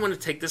 oh, I'm going to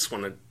take this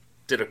one. I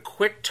did a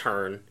quick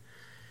turn.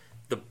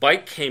 The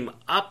bike came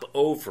up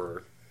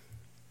over,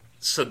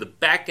 so the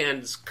back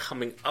end's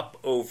coming up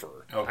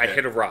over. Okay. I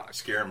hit a rock.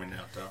 Scare me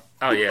now, Tom.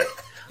 Oh, yeah.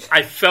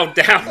 I fell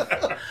down.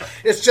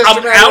 It's just a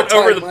I'm matter of out time,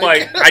 over the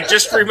Mike. bike. I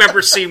just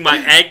remember seeing my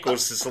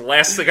ankles. Is the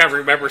last thing I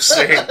remember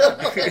seeing.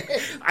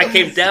 I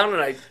came down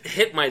and I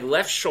hit my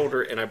left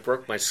shoulder and I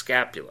broke my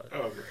scapula.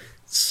 Oh, great.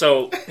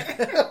 So,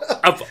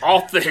 of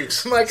all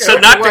things, Mike, so I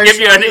not hope to your give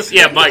you wife's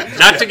any, not yeah, Mike,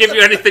 not to give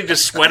you anything to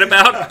sweat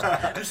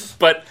about,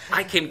 but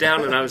I came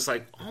down and I was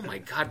like, oh my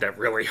God, that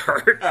really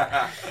hurt.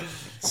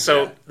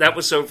 So that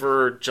was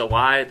over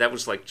July. That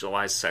was like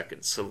July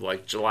 2nd. So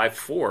like July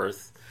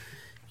 4th.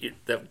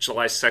 That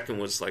July 2nd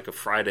was like a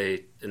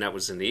Friday, and that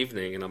was in the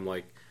evening, and I'm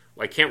like,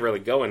 well, I can't really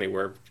go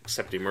anywhere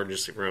except the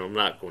emergency room. I'm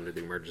not going to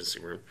the emergency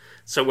room.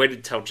 So I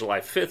waited till July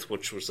 5th,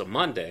 which was a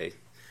Monday,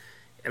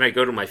 and I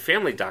go to my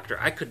family doctor.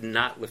 I could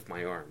not lift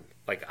my arm.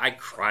 Like, I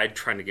cried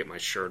trying to get my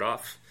shirt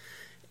off,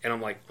 and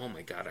I'm like, oh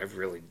my God, I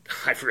really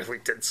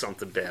did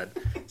something bad.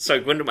 So I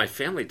went to my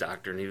family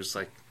doctor, and he was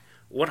like,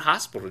 what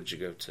hospital did you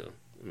go to?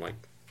 I'm like,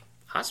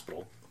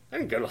 hospital? I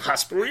didn't go to the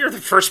hospital. You're the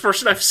first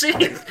person I've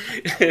seen.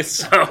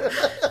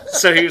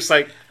 So he was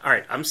like, all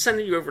right, I'm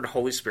sending you over to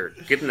Holy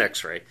Spirit. Get an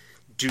x-ray.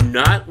 Do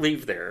not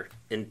leave there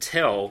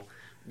until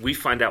we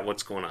find out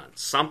what's going on.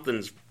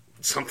 Something's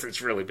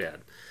really bad.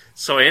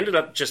 So I ended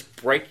up just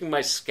breaking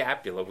my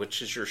scapula,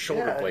 which is your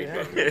shoulder blade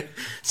bone.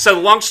 So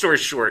long story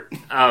short,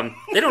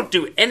 they don't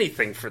do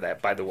anything for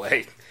that, by the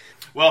way.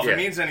 Well, if it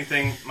means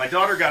anything, my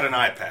daughter got an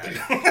iPad.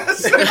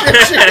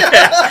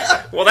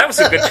 Well, that was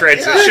a good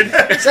transition.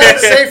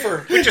 Sounds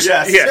safer.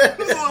 Yes. Yeah. A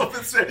little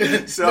bit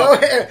safer. So,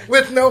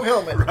 With no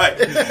helmet. right.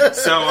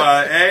 So,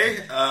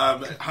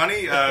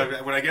 honey,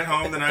 when I get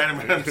home tonight, I'm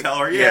going to tell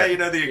her,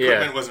 the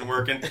equipment wasn't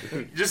working.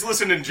 Just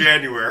listen in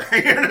January.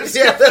 That's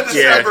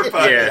December right.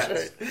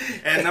 podcast.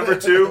 And number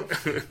 2,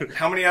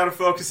 how many out of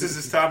focuses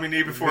does Tommy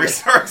need before he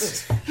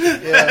starts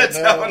telling us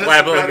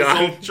about his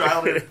old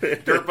childhood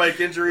dirt bike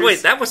injuries?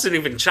 Wait, that wasn't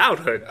even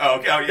childhood. Oh,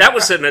 okay. Oh, yeah. That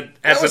was as an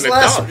adult.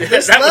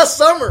 Last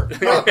summer.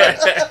 It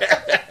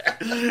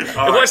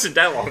wasn't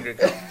that long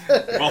ago.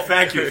 Well,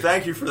 thank you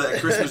for that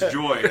Christmas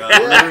joy. We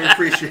really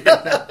appreciate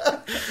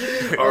that.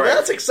 Well,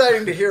 that's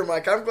exciting to hear,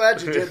 Mike. I'm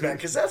glad you did that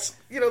because that's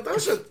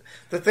those are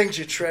the things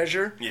you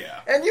treasure.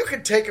 Yeah. And you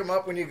can take them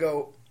up when you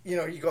go.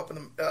 You go up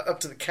up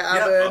to the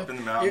cabin. Yep, up in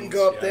the mountains. You can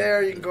go up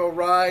there. You can go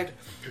ride.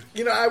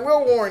 I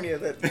will warn you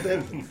that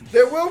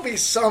there will be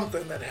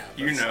something that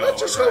happens.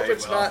 Let's just hope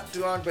it's not too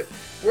long. But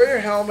wear your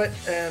helmet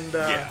and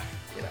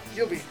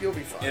you'll be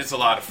fine. It's a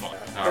lot of fun.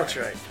 That's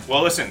right.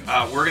 Well, listen,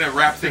 we're going to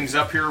wrap things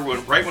up here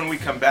right when we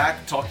come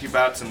back. Talk to you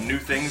about some new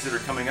things that are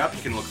coming up.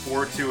 You can look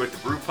forward to at the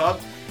Brew Pub.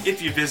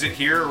 If you visit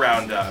here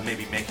around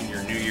maybe making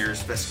your New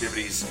Year's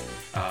festivities,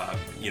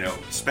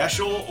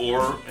 special,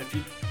 or if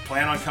you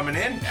plan on coming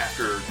in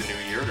after the new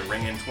year to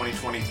ring in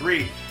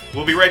 2023,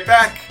 we'll be right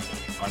back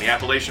on the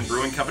Appalachian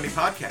Brewing Company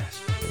podcast.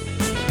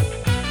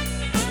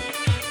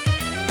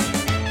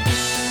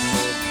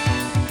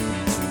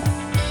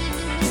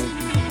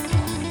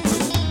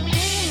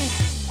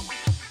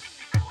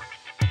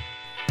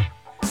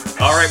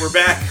 All right, we're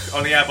back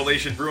on the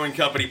Appalachian Brewing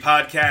Company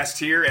podcast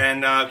here,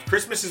 and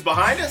Christmas is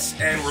behind us,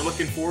 and we're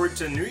looking forward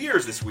to New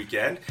Year's this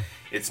weekend.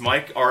 It's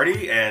Mike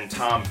Artie and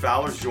Tom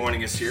Fowler's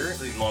joining us here,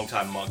 a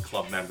longtime Mug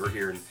Club member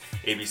here in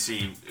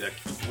ABC,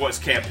 was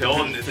Camp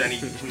Hill, and then he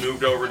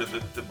moved over to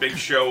the big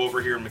show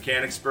over here in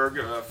Mechanicsburg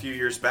a few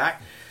years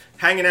back,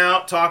 hanging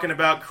out, talking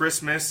about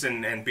Christmas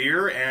and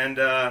beer, and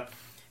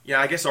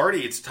I guess,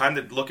 Artie, it's time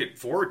to look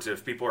forward to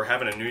if people are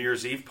having a New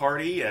Year's Eve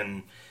party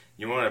and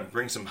you want to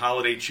bring some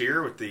holiday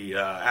cheer with the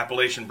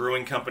Appalachian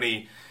Brewing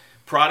Company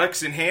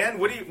products in hand.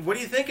 What are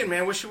you thinking,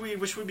 man? What should we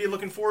be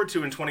looking forward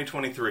to in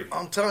 2023?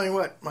 I'm telling you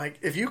what, Mike.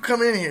 If you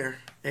come in here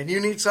and you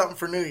need something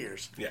for New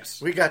Year's,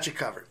 yes, we got you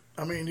covered.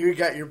 I mean, you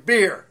got your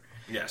beer.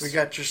 Yes, we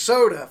got your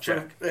soda.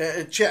 Check.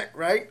 Check,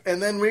 right?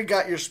 And then we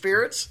got your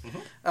spirits.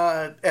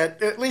 Mm-hmm.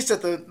 At least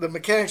at the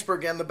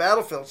Mechanicsburg and the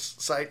Battlefield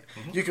site,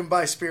 you can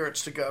buy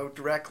spirits to go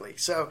directly.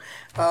 So,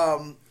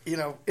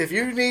 if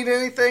you need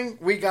anything,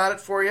 we got it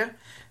for you.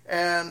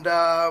 And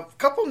a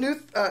couple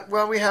new,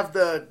 we have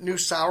the new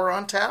sour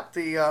on tap,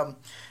 the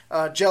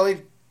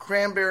jellied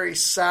cranberry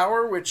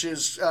sour, which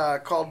is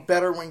called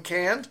Better When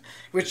Canned,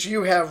 which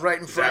you have right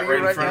in front of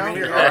you right now. All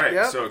right,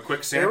 yep. So a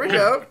quick sample. Here we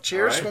go.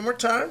 Cheers one more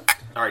time.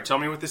 All right, tell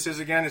me what this is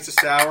again. It's a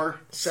sour.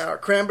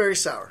 Cranberry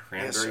sour.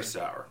 Cranberry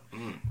sour.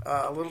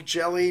 A little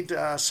jellied,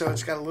 so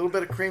it's got a little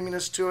bit of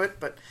creaminess to it,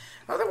 but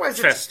Otherwise,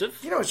 festive.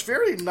 It's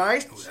very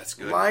nice, that's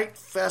good. light,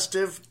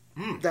 festive.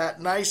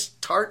 That nice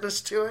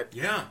tartness to it.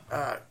 Yeah.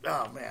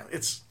 Oh man,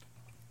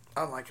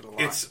 I like it a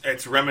lot.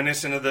 It's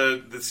reminiscent of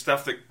the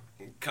stuff that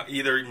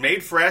either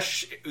made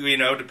fresh,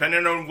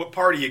 depending on what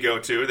party you go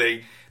to,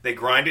 they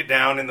grind it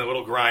down in the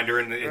little grinder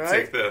and they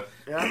take the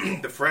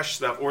the fresh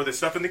stuff or the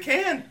stuff in the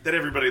can that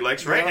everybody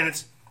likes, right? Yeah. And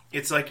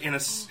it's like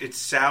it's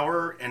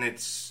sour and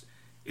it's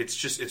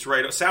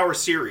right. Sour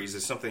series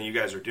is something you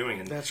guys are doing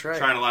and that's right.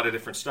 Trying a lot of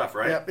different stuff,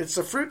 right? Yeah, it's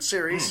the fruit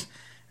series,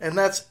 and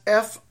that's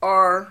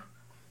FRU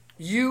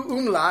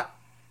umlaut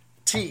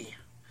T.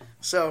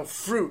 So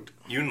fruit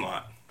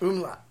Umlaut.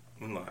 umlaut.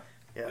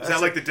 Yeah, Is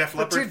that like the Def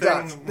Leppard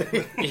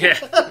thing? Yeah.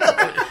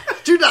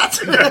 2 dots.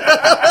 2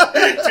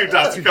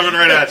 dots are coming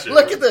right at you.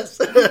 Look at this.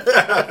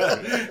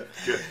 Good.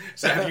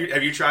 So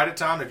have you tried it,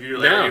 Tom? Are you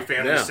a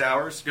fan of the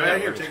sours? Go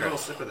ahead here, take a little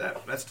sip of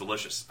that. That's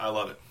delicious. I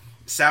love it.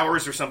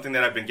 Sours are something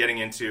that I've been getting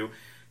into.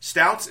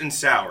 Stouts and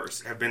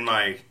sours have been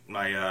my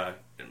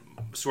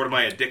sort of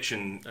my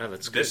addiction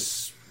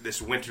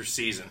this winter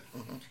season.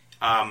 Mm-hmm.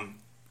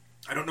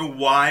 I don't know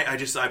why.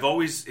 I've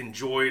always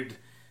enjoyed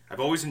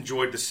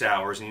the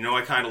sours, and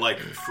I kind of like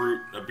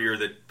a beer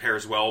that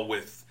pairs well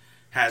with,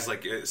 has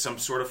like some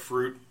sort of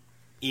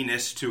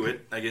fruitiness to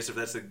it, I guess, if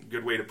that's a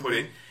good way to put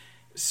it.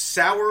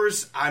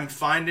 Sours, I'm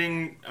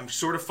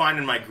sort of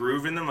finding my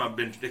groove in them. I've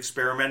been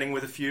experimenting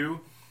with a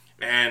few,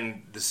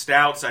 and the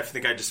stouts, I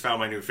think I just found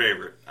my new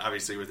favorite,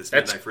 obviously, with this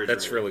Midnight Refrigerator.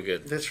 That's really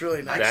good. That's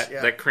really nice.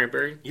 That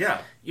cranberry?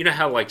 Yeah. You know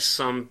how like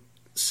some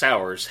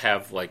sours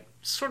have like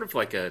sort of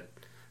like a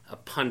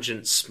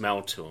pungent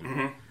smell to them.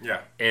 Mm-hmm.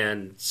 Yeah.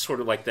 And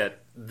sort of like that.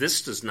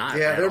 This does not.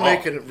 Yeah, they're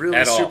making it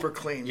really super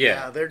clean.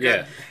 Yeah.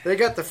 They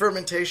got the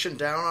fermentation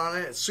down on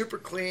it. It's super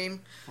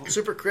clean,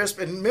 super crisp.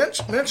 And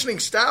mentioning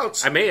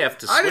stouts, I may have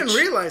to switch. I didn't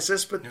realize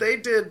this, but they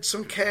did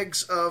some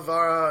kegs of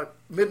our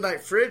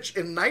Midnight Fridge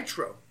in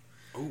nitro.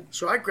 Ooh.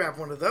 So I grabbed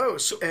one of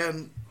those,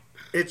 and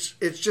it's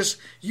just,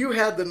 you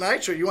had the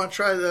nitro. You want to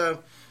try the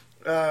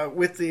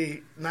with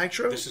the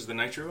nitro? This is the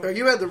nitro? Or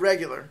you had the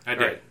regular. I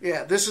did.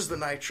 Yeah, this is the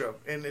nitro,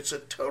 and it's a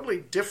totally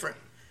different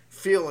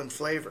feel and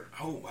flavor.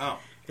 Oh, wow.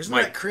 Isn't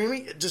that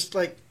creamy? Just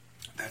like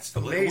that's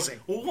amazing.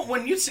 Well,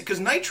 when you see, because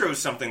nitro is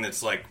something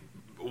that's like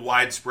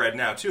widespread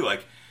now too.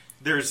 Like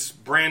there's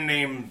brand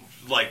name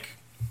like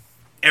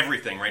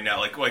everything right now.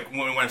 Like when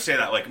I say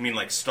that, like I mean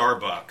like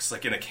Starbucks,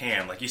 like in a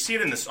can. Like you see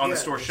it on the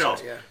store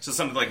shelves. Right, yeah. So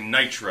something like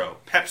Nitro,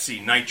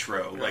 Pepsi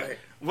Nitro. Right.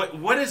 Like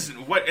what is.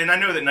 And I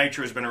know that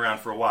Nitro has been around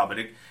for a while, but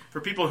for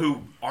people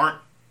who aren't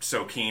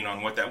so keen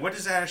on what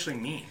does that actually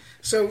mean?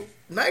 So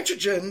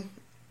nitrogen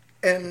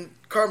and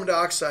carbon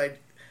dioxide.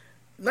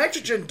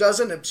 Nitrogen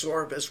doesn't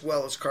absorb as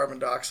well as carbon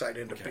dioxide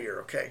into beer,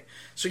 okay?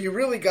 So you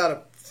really got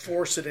to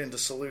force it into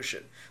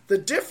solution. The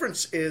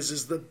difference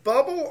is the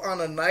bubble on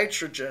the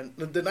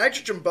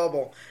nitrogen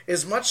bubble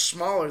is much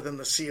smaller than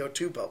the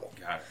CO2 bubble.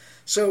 Got it.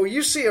 So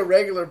you see a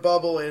regular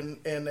bubble in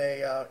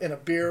a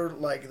beer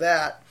like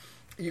that,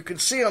 you can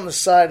see on the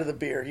side of the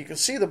beer, you can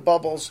see the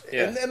bubbles,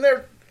 and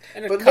they're.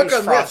 And but look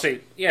on frothy.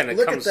 this. Yeah, and it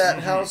look comes, at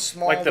that, how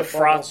small like the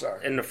bubbles are.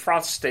 And the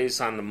froth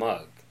stays on the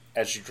mug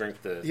as you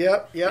drink the...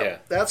 Yep. Yeah.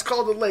 That's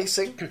called the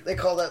lacing. They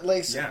call that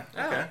lacing. Yeah.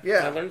 Okay.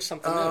 Yeah. I learned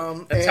something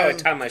new. That's how I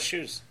tie my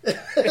shoes.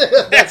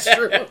 That's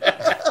true.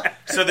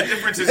 So the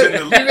difference is in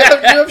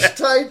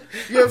the...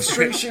 you have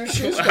string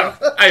shoes.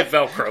 I have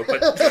Velcro,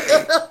 but...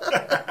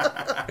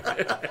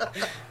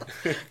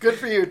 Good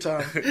for you,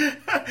 Tom.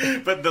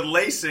 But the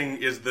lacing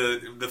is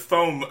the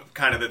foam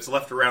kind of that's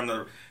left around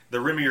the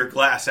rim of your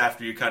glass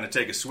after you kind of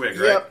take a swig,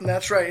 right? Yep,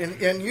 that's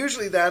right. And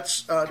usually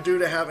that's due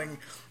to having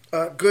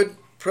good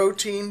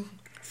protein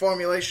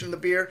formulation in the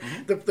beer.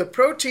 Mm-hmm. The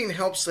protein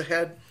helps the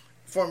head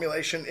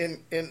formulation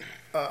in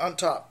on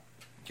top.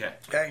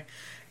 Okay.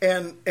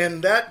 And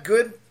that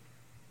good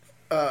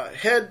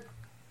head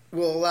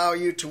will allow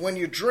you to, when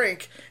you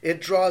drink, it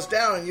draws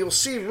down, and you'll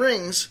see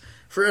rings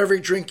for every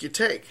drink you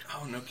take.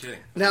 Oh, no kidding.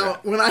 Now,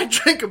 when I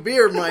drink a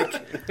beer, Mike,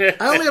 I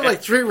only have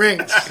like 3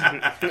 rings.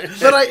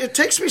 But it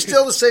takes me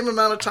still the same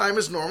amount of time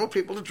as normal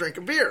people to drink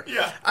a beer.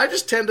 Yeah. I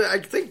just tend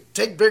to,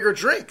 take bigger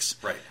drinks.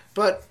 Right.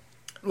 But,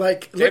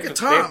 look at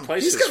Tom.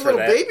 He's got little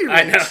baby rings.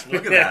 I know.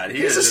 Look at that.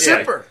 He's a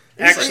sipper.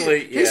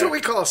 He's what we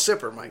call a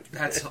sipper, Mike.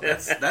 That's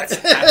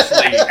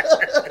actually,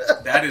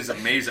 that is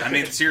amazing. I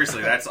mean,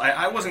 seriously,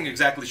 I wasn't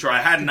exactly sure.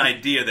 I had an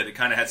idea that it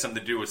kind of had something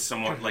to do with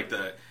somewhat like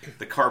the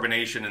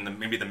carbonation and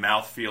maybe the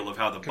mouthfeel of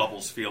how the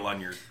bubbles feel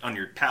on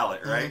your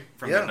palate, right?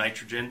 From the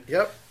nitrogen.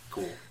 Yep.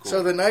 Cool.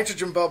 So the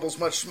nitrogen bubble's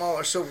much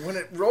smaller. So when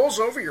it rolls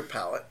over your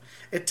palate,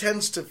 it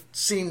tends to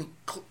seem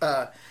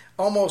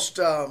almost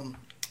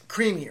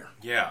creamier.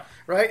 Yeah.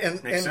 Right? And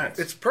sense.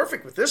 It's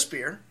perfect with this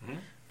beer. Mm-hmm.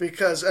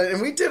 Because,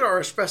 and we did our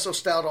espresso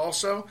stout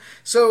also.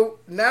 So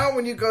now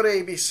when you go to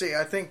ABC,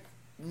 I think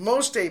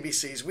most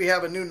ABCs, we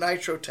have a new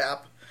nitro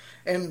tap.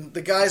 and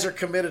the guys are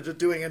committed to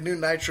doing a new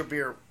nitro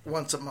beer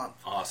once a month.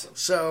 Awesome.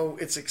 So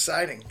it's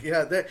exciting.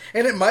 Yeah,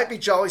 and it might be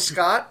Jolly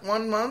Scott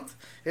one month.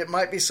 It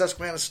might be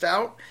Susquehanna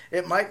Stout.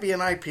 It might be an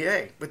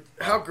IPA. But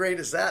how great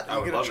is that? I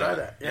You're would going love to try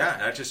that. that. Yeah,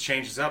 that just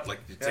changes up. Like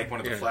you take one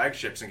of the Yeah.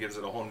 flagships and gives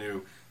it a whole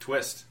new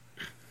twist.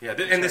 Yeah,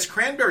 and this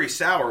cranberry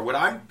sour, what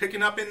I'm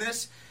picking up in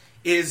this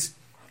is,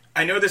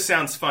 I know this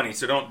sounds funny,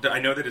 so don't. I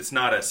know that it's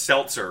not a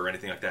seltzer or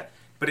anything like that,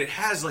 but it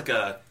has like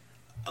a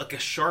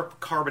sharp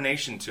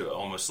carbonation to it,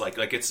 almost like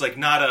it's like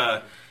not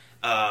a.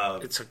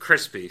 It's a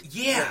crispy.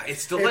 Yeah,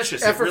 it's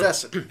delicious. It's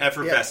effervescent. It really,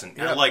 effervescent.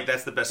 Yeah. I like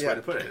that's the best way Yeah.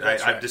 to put it.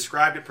 That's I've right.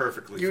 described it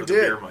perfectly You for the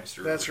did.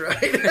 Beermeister. That's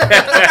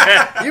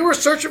right. You were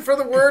searching for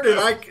the word, and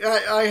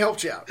I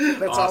helped you out.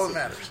 That's all that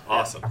matters.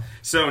 Awesome.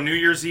 So New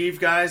Year's Eve,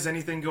 guys,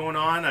 anything going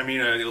on? I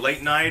mean, a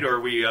late night, or are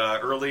we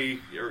early?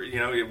 Or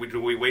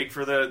do we wait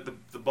for the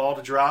ball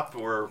to drop,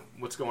 or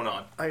what's going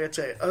on? I got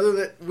to tell you, other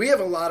than we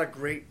have a lot of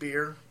great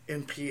beer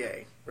in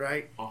PA,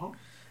 right?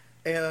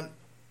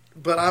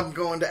 But I'm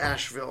going to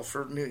Asheville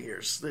for New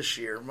Year's this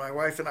year. My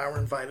wife and I were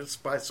invited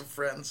by some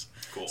friends.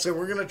 Cool. So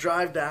we're going to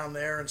drive down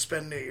there and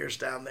spend New Year's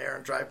down there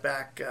and drive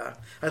back,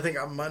 I think,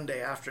 on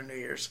Monday after New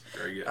Year's.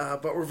 Very good.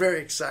 But we're very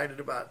excited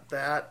about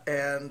that.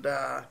 And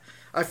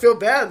I feel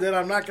bad that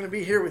I'm not going to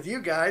be here with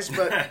you guys,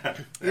 but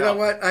you know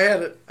what? I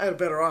had a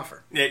better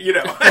offer. Yeah, you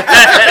know.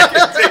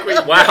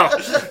 Wow.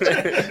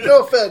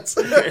 No offense.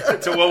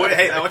 So, well,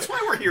 hey, that's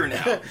why we're here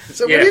now.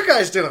 So Yeah. what are you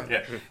guys doing?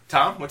 Yeah.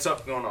 Tom, what's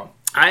up going on?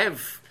 I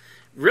have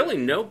really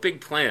no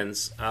big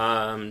plans.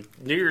 New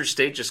Year's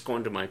Day, just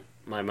going to my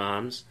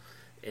mom's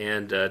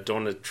and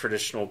doing the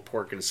traditional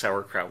pork and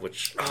sauerkraut,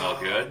 which Oh,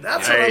 good.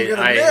 That's Yeah. what I'm going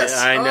to miss.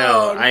 I know.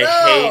 Oh, I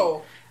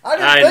no.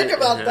 I didn't think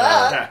about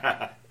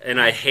that. And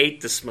I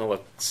hate the smell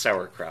of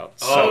sauerkraut.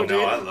 Oh, So,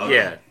 no, I love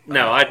yeah. it.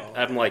 No,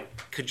 I'm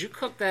like, could you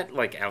cook that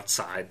like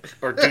outside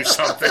or do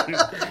something?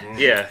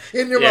 Yeah.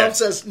 And your yeah. mom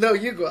says, no,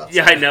 you go outside.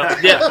 Yeah, I know.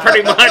 Yeah,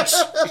 pretty much.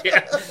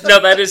 Yeah.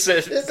 No, that is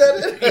it. Is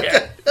that it?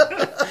 Yeah.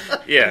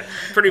 Yeah,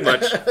 pretty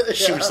much.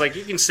 She was like,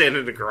 you can stand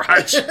in the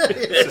garage.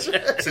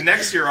 So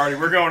next year, Artie,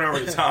 we're going over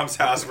to Tom's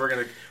house. We're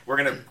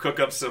gonna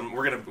cook up some.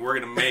 We're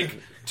gonna make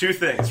two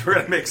things. We're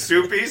gonna make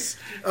soupies.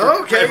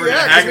 Okay, We're gonna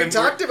yeah, 'cause hang we them-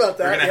 talked about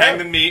that, We're gonna yeah. hang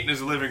the meat in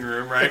his living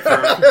room, right?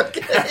 And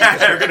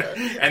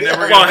then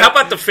we're Well, gonna. how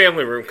about the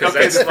family room? Because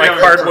Okay, that's the like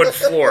family room. hardwood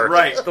floor.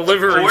 Right. The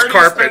living Well, room's where do you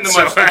carpet. spend the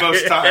so-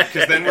 most time?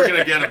 Because then we're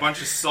gonna get a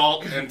bunch of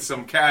salt and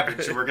some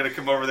cabbage, and we're gonna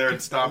come over there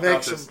and stomp Make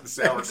out some- the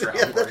sauerkraut.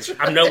 Yeah, for that's you.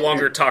 I'm no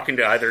longer talking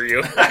to either of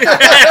you. All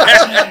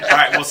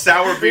right. Well,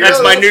 sour beers.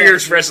 That's my that's New fine.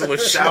 Year's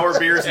resolution. Sour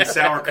beers and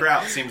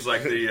sauerkraut seems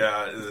like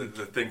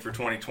the thing for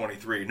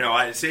 2023.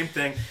 No, same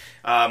thing.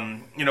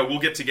 We'll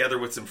get together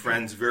with some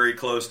friends very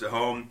close to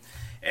home,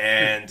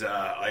 and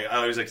I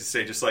always like to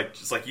say, just like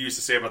you used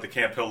to say about the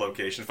Camp Hill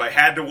location, if I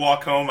had to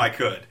walk home, I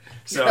could.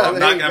 So Yeah, I'm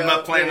there you not. I'm go.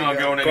 not planning There you on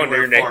go. going Going to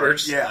anywhere your far.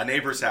 neighbor's? Yeah, a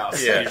neighbor's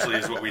house Yeah. usually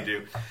is what we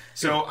do.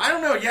 So I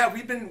don't know. Yeah,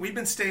 we've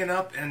been staying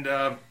up, and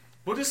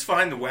we'll just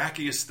find the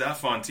wackiest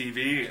stuff on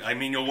TV. I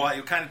mean, you'll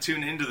kind of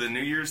tune into the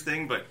New Year's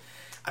thing, but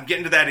I'm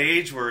getting to that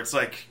age where it's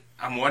like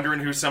I'm wondering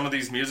who some of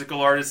these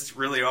musical artists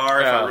really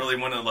are. If I Oh. really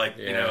want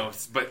to Yeah.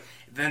 but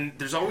then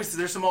there's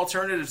some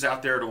alternatives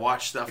out there to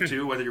watch stuff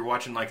too. Whether you're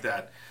watching like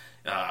that,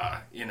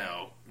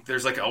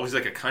 there's always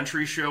a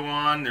country show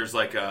on. There's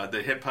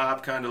the hip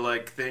hop kind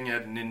of thing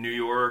in New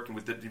York and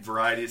with the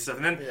variety of stuff.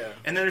 And then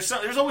there's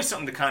always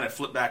something to kind of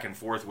flip back and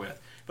forth with.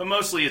 But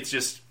mostly it's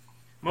just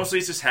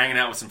hanging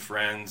out with some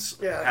friends,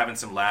 Yeah. having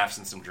some laughs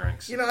and some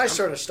drinks. I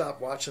sort of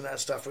stopped watching that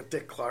stuff with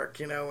Dick Clark.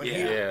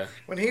 Yeah.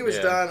 When he was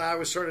Yeah. done, I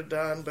was sort of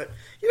done. But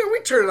we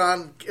turn it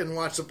on and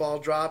watch the ball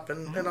drop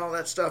and all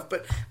that stuff.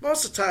 But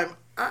most of the time,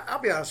 I'll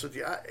be honest with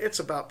you, it's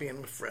about being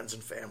with friends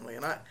and family,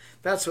 and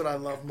that's what I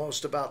love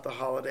most about the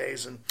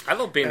holidays. And I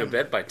love being in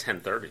bed by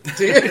 10:30.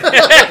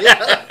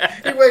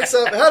 yeah, he wakes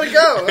up. How'd it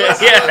go?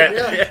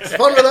 It's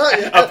fun without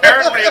you.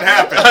 Apparently it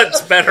happened.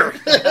 It's better.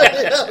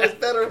 Yeah, it's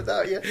better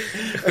without you.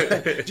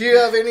 Do you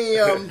have any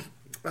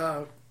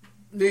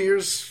New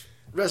Year's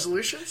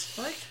resolutions,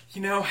 Mike?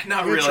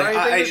 Not You really. try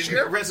anything this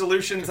year?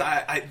 Resolutions.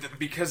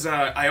 Because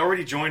I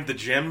already joined the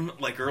gym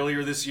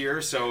earlier this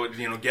year, so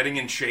getting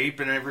in shape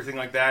and everything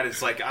like that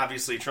is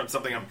obviously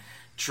something I'm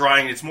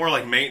trying. It's more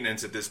like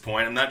maintenance at this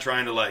point. I'm not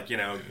trying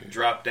to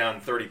drop down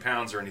 30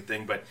 pounds or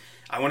anything, but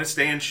I want to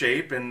stay in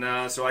shape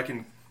and so I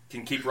can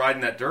keep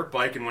riding that dirt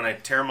bike. And when I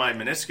tear my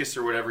meniscus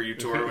or whatever you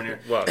tore when you're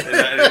Well,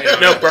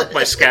 no, broke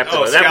my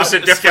scapula. That was a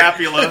different.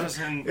 scapula.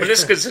 And,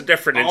 Meniscus is a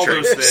different All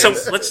injury. those So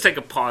things. let's take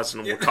a pause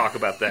and we'll talk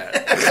about that.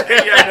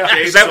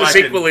 Because That was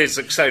equally as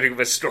exciting of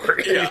a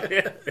story.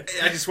 Yeah.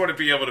 I just want to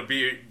be able to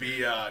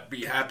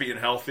be happy and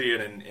healthy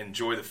and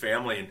enjoy the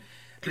family, and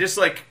just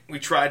like we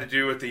try to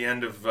do at the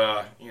end of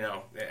the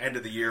end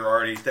of the year,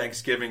 already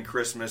Thanksgiving,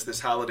 Christmas,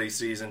 this holiday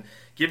season.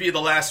 Give you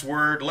the last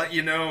word. Let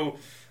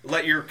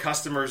your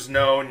customers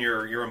know and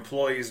your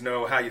employees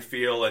know how you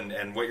feel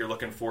and what you're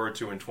looking forward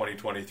to in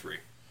 2023.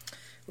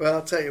 Well,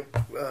 I'll tell you,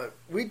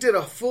 we did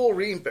a full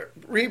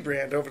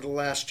rebrand over the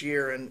last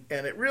year, and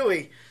it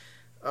really,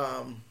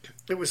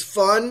 it was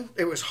fun.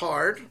 It was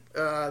hard.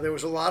 There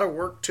was a lot of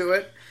work to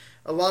it.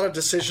 a lot of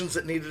decisions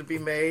that needed to be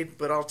made.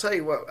 But I'll tell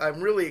you what,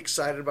 I'm really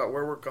excited about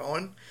where we're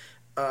going.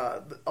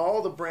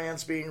 All the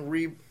brands being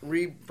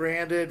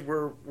rebranded.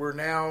 We're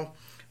now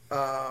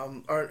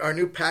our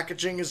new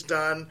packaging is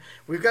done.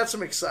 We've got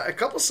a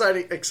couple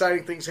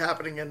exciting things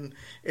happening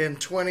in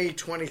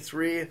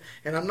 2023,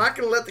 and I'm not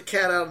going to let the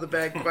cat out of the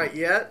bag quite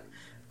yet.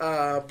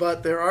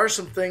 But there are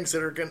some things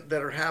that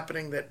are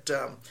happening that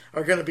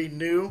are going to be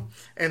new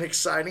and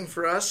exciting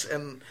for us,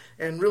 and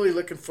really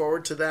looking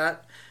forward to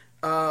that.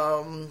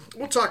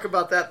 We'll talk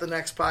about that the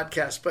next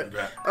podcast. But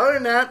other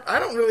than that, I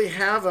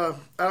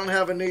don't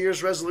have a New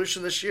Year's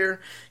resolution this year.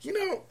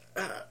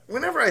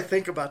 Whenever I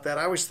think about that,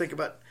 I always think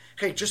about,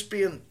 hey, just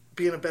being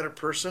a better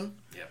person,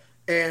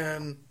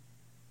 and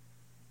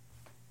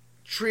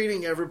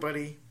treating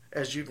everybody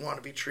as you'd want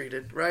to be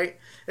treated, right?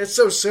 It's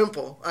so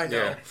simple, I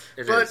know.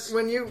 Yeah, but is.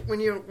 when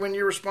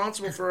you're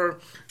responsible for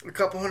a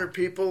couple hundred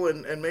people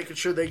and making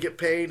sure they get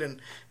paid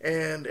and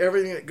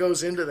everything that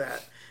goes into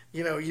that,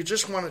 you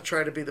just want to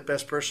try to be the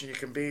best person you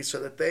can be so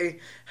that they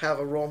have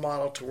a role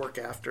model to work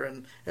after.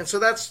 And so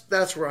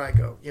that's where I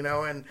go,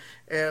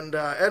 and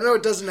I know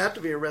it doesn't have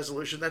to be a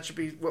resolution. That should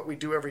be what we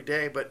do every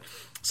day. But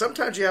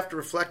sometimes you have to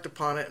reflect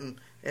upon it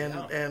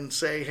and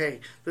say, hey,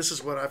 this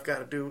is what I've got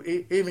to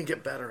do, even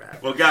get better at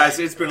it. Well, guys,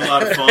 it's been a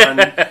lot of fun.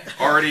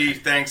 Artie,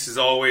 thanks as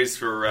always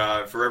for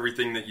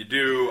everything that you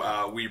do.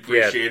 We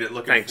appreciate it.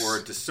 Looking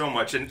forward to so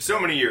much and so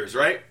many years,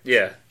 right?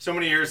 Yeah. So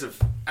many years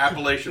of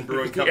Appalachian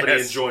Brewing Company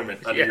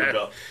enjoyment under your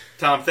belt.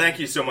 Tom, thank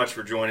you so much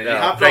for joining.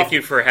 Thank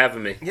you for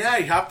having me. Yeah,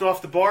 he hopped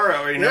off the bar.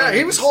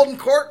 He was holding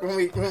court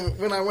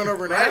when I went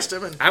over and asked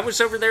him. And I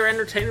was over there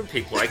entertaining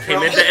people. I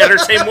came in to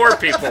entertain more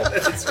people.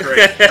 That's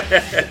great.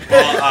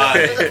 Well,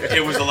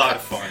 it was a lot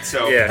of fun.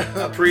 So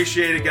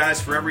appreciate it,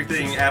 guys, for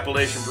everything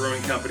Appalachian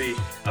Brewing Company.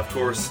 Of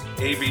course,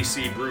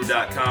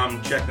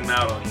 abcbrew.com. Check them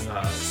out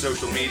on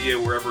social media,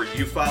 wherever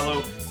you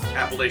follow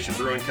Appalachian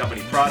Brewing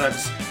Company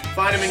products.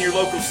 Find them in your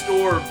local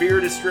store, beer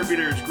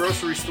distributors,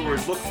 grocery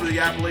stores. Look for the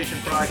Appalachian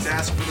products.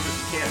 Ask for them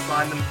if you can't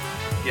find them.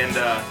 And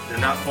they're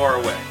not far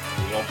away.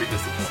 You won't be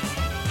disappointed.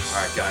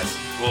 All right, guys.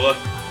 Well, look,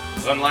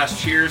 one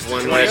last cheers to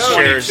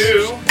 2022.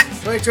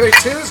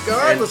 2022 is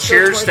gone. And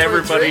cheers to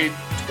everybody,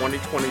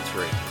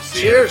 2023.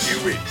 See you in a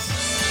few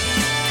weeks.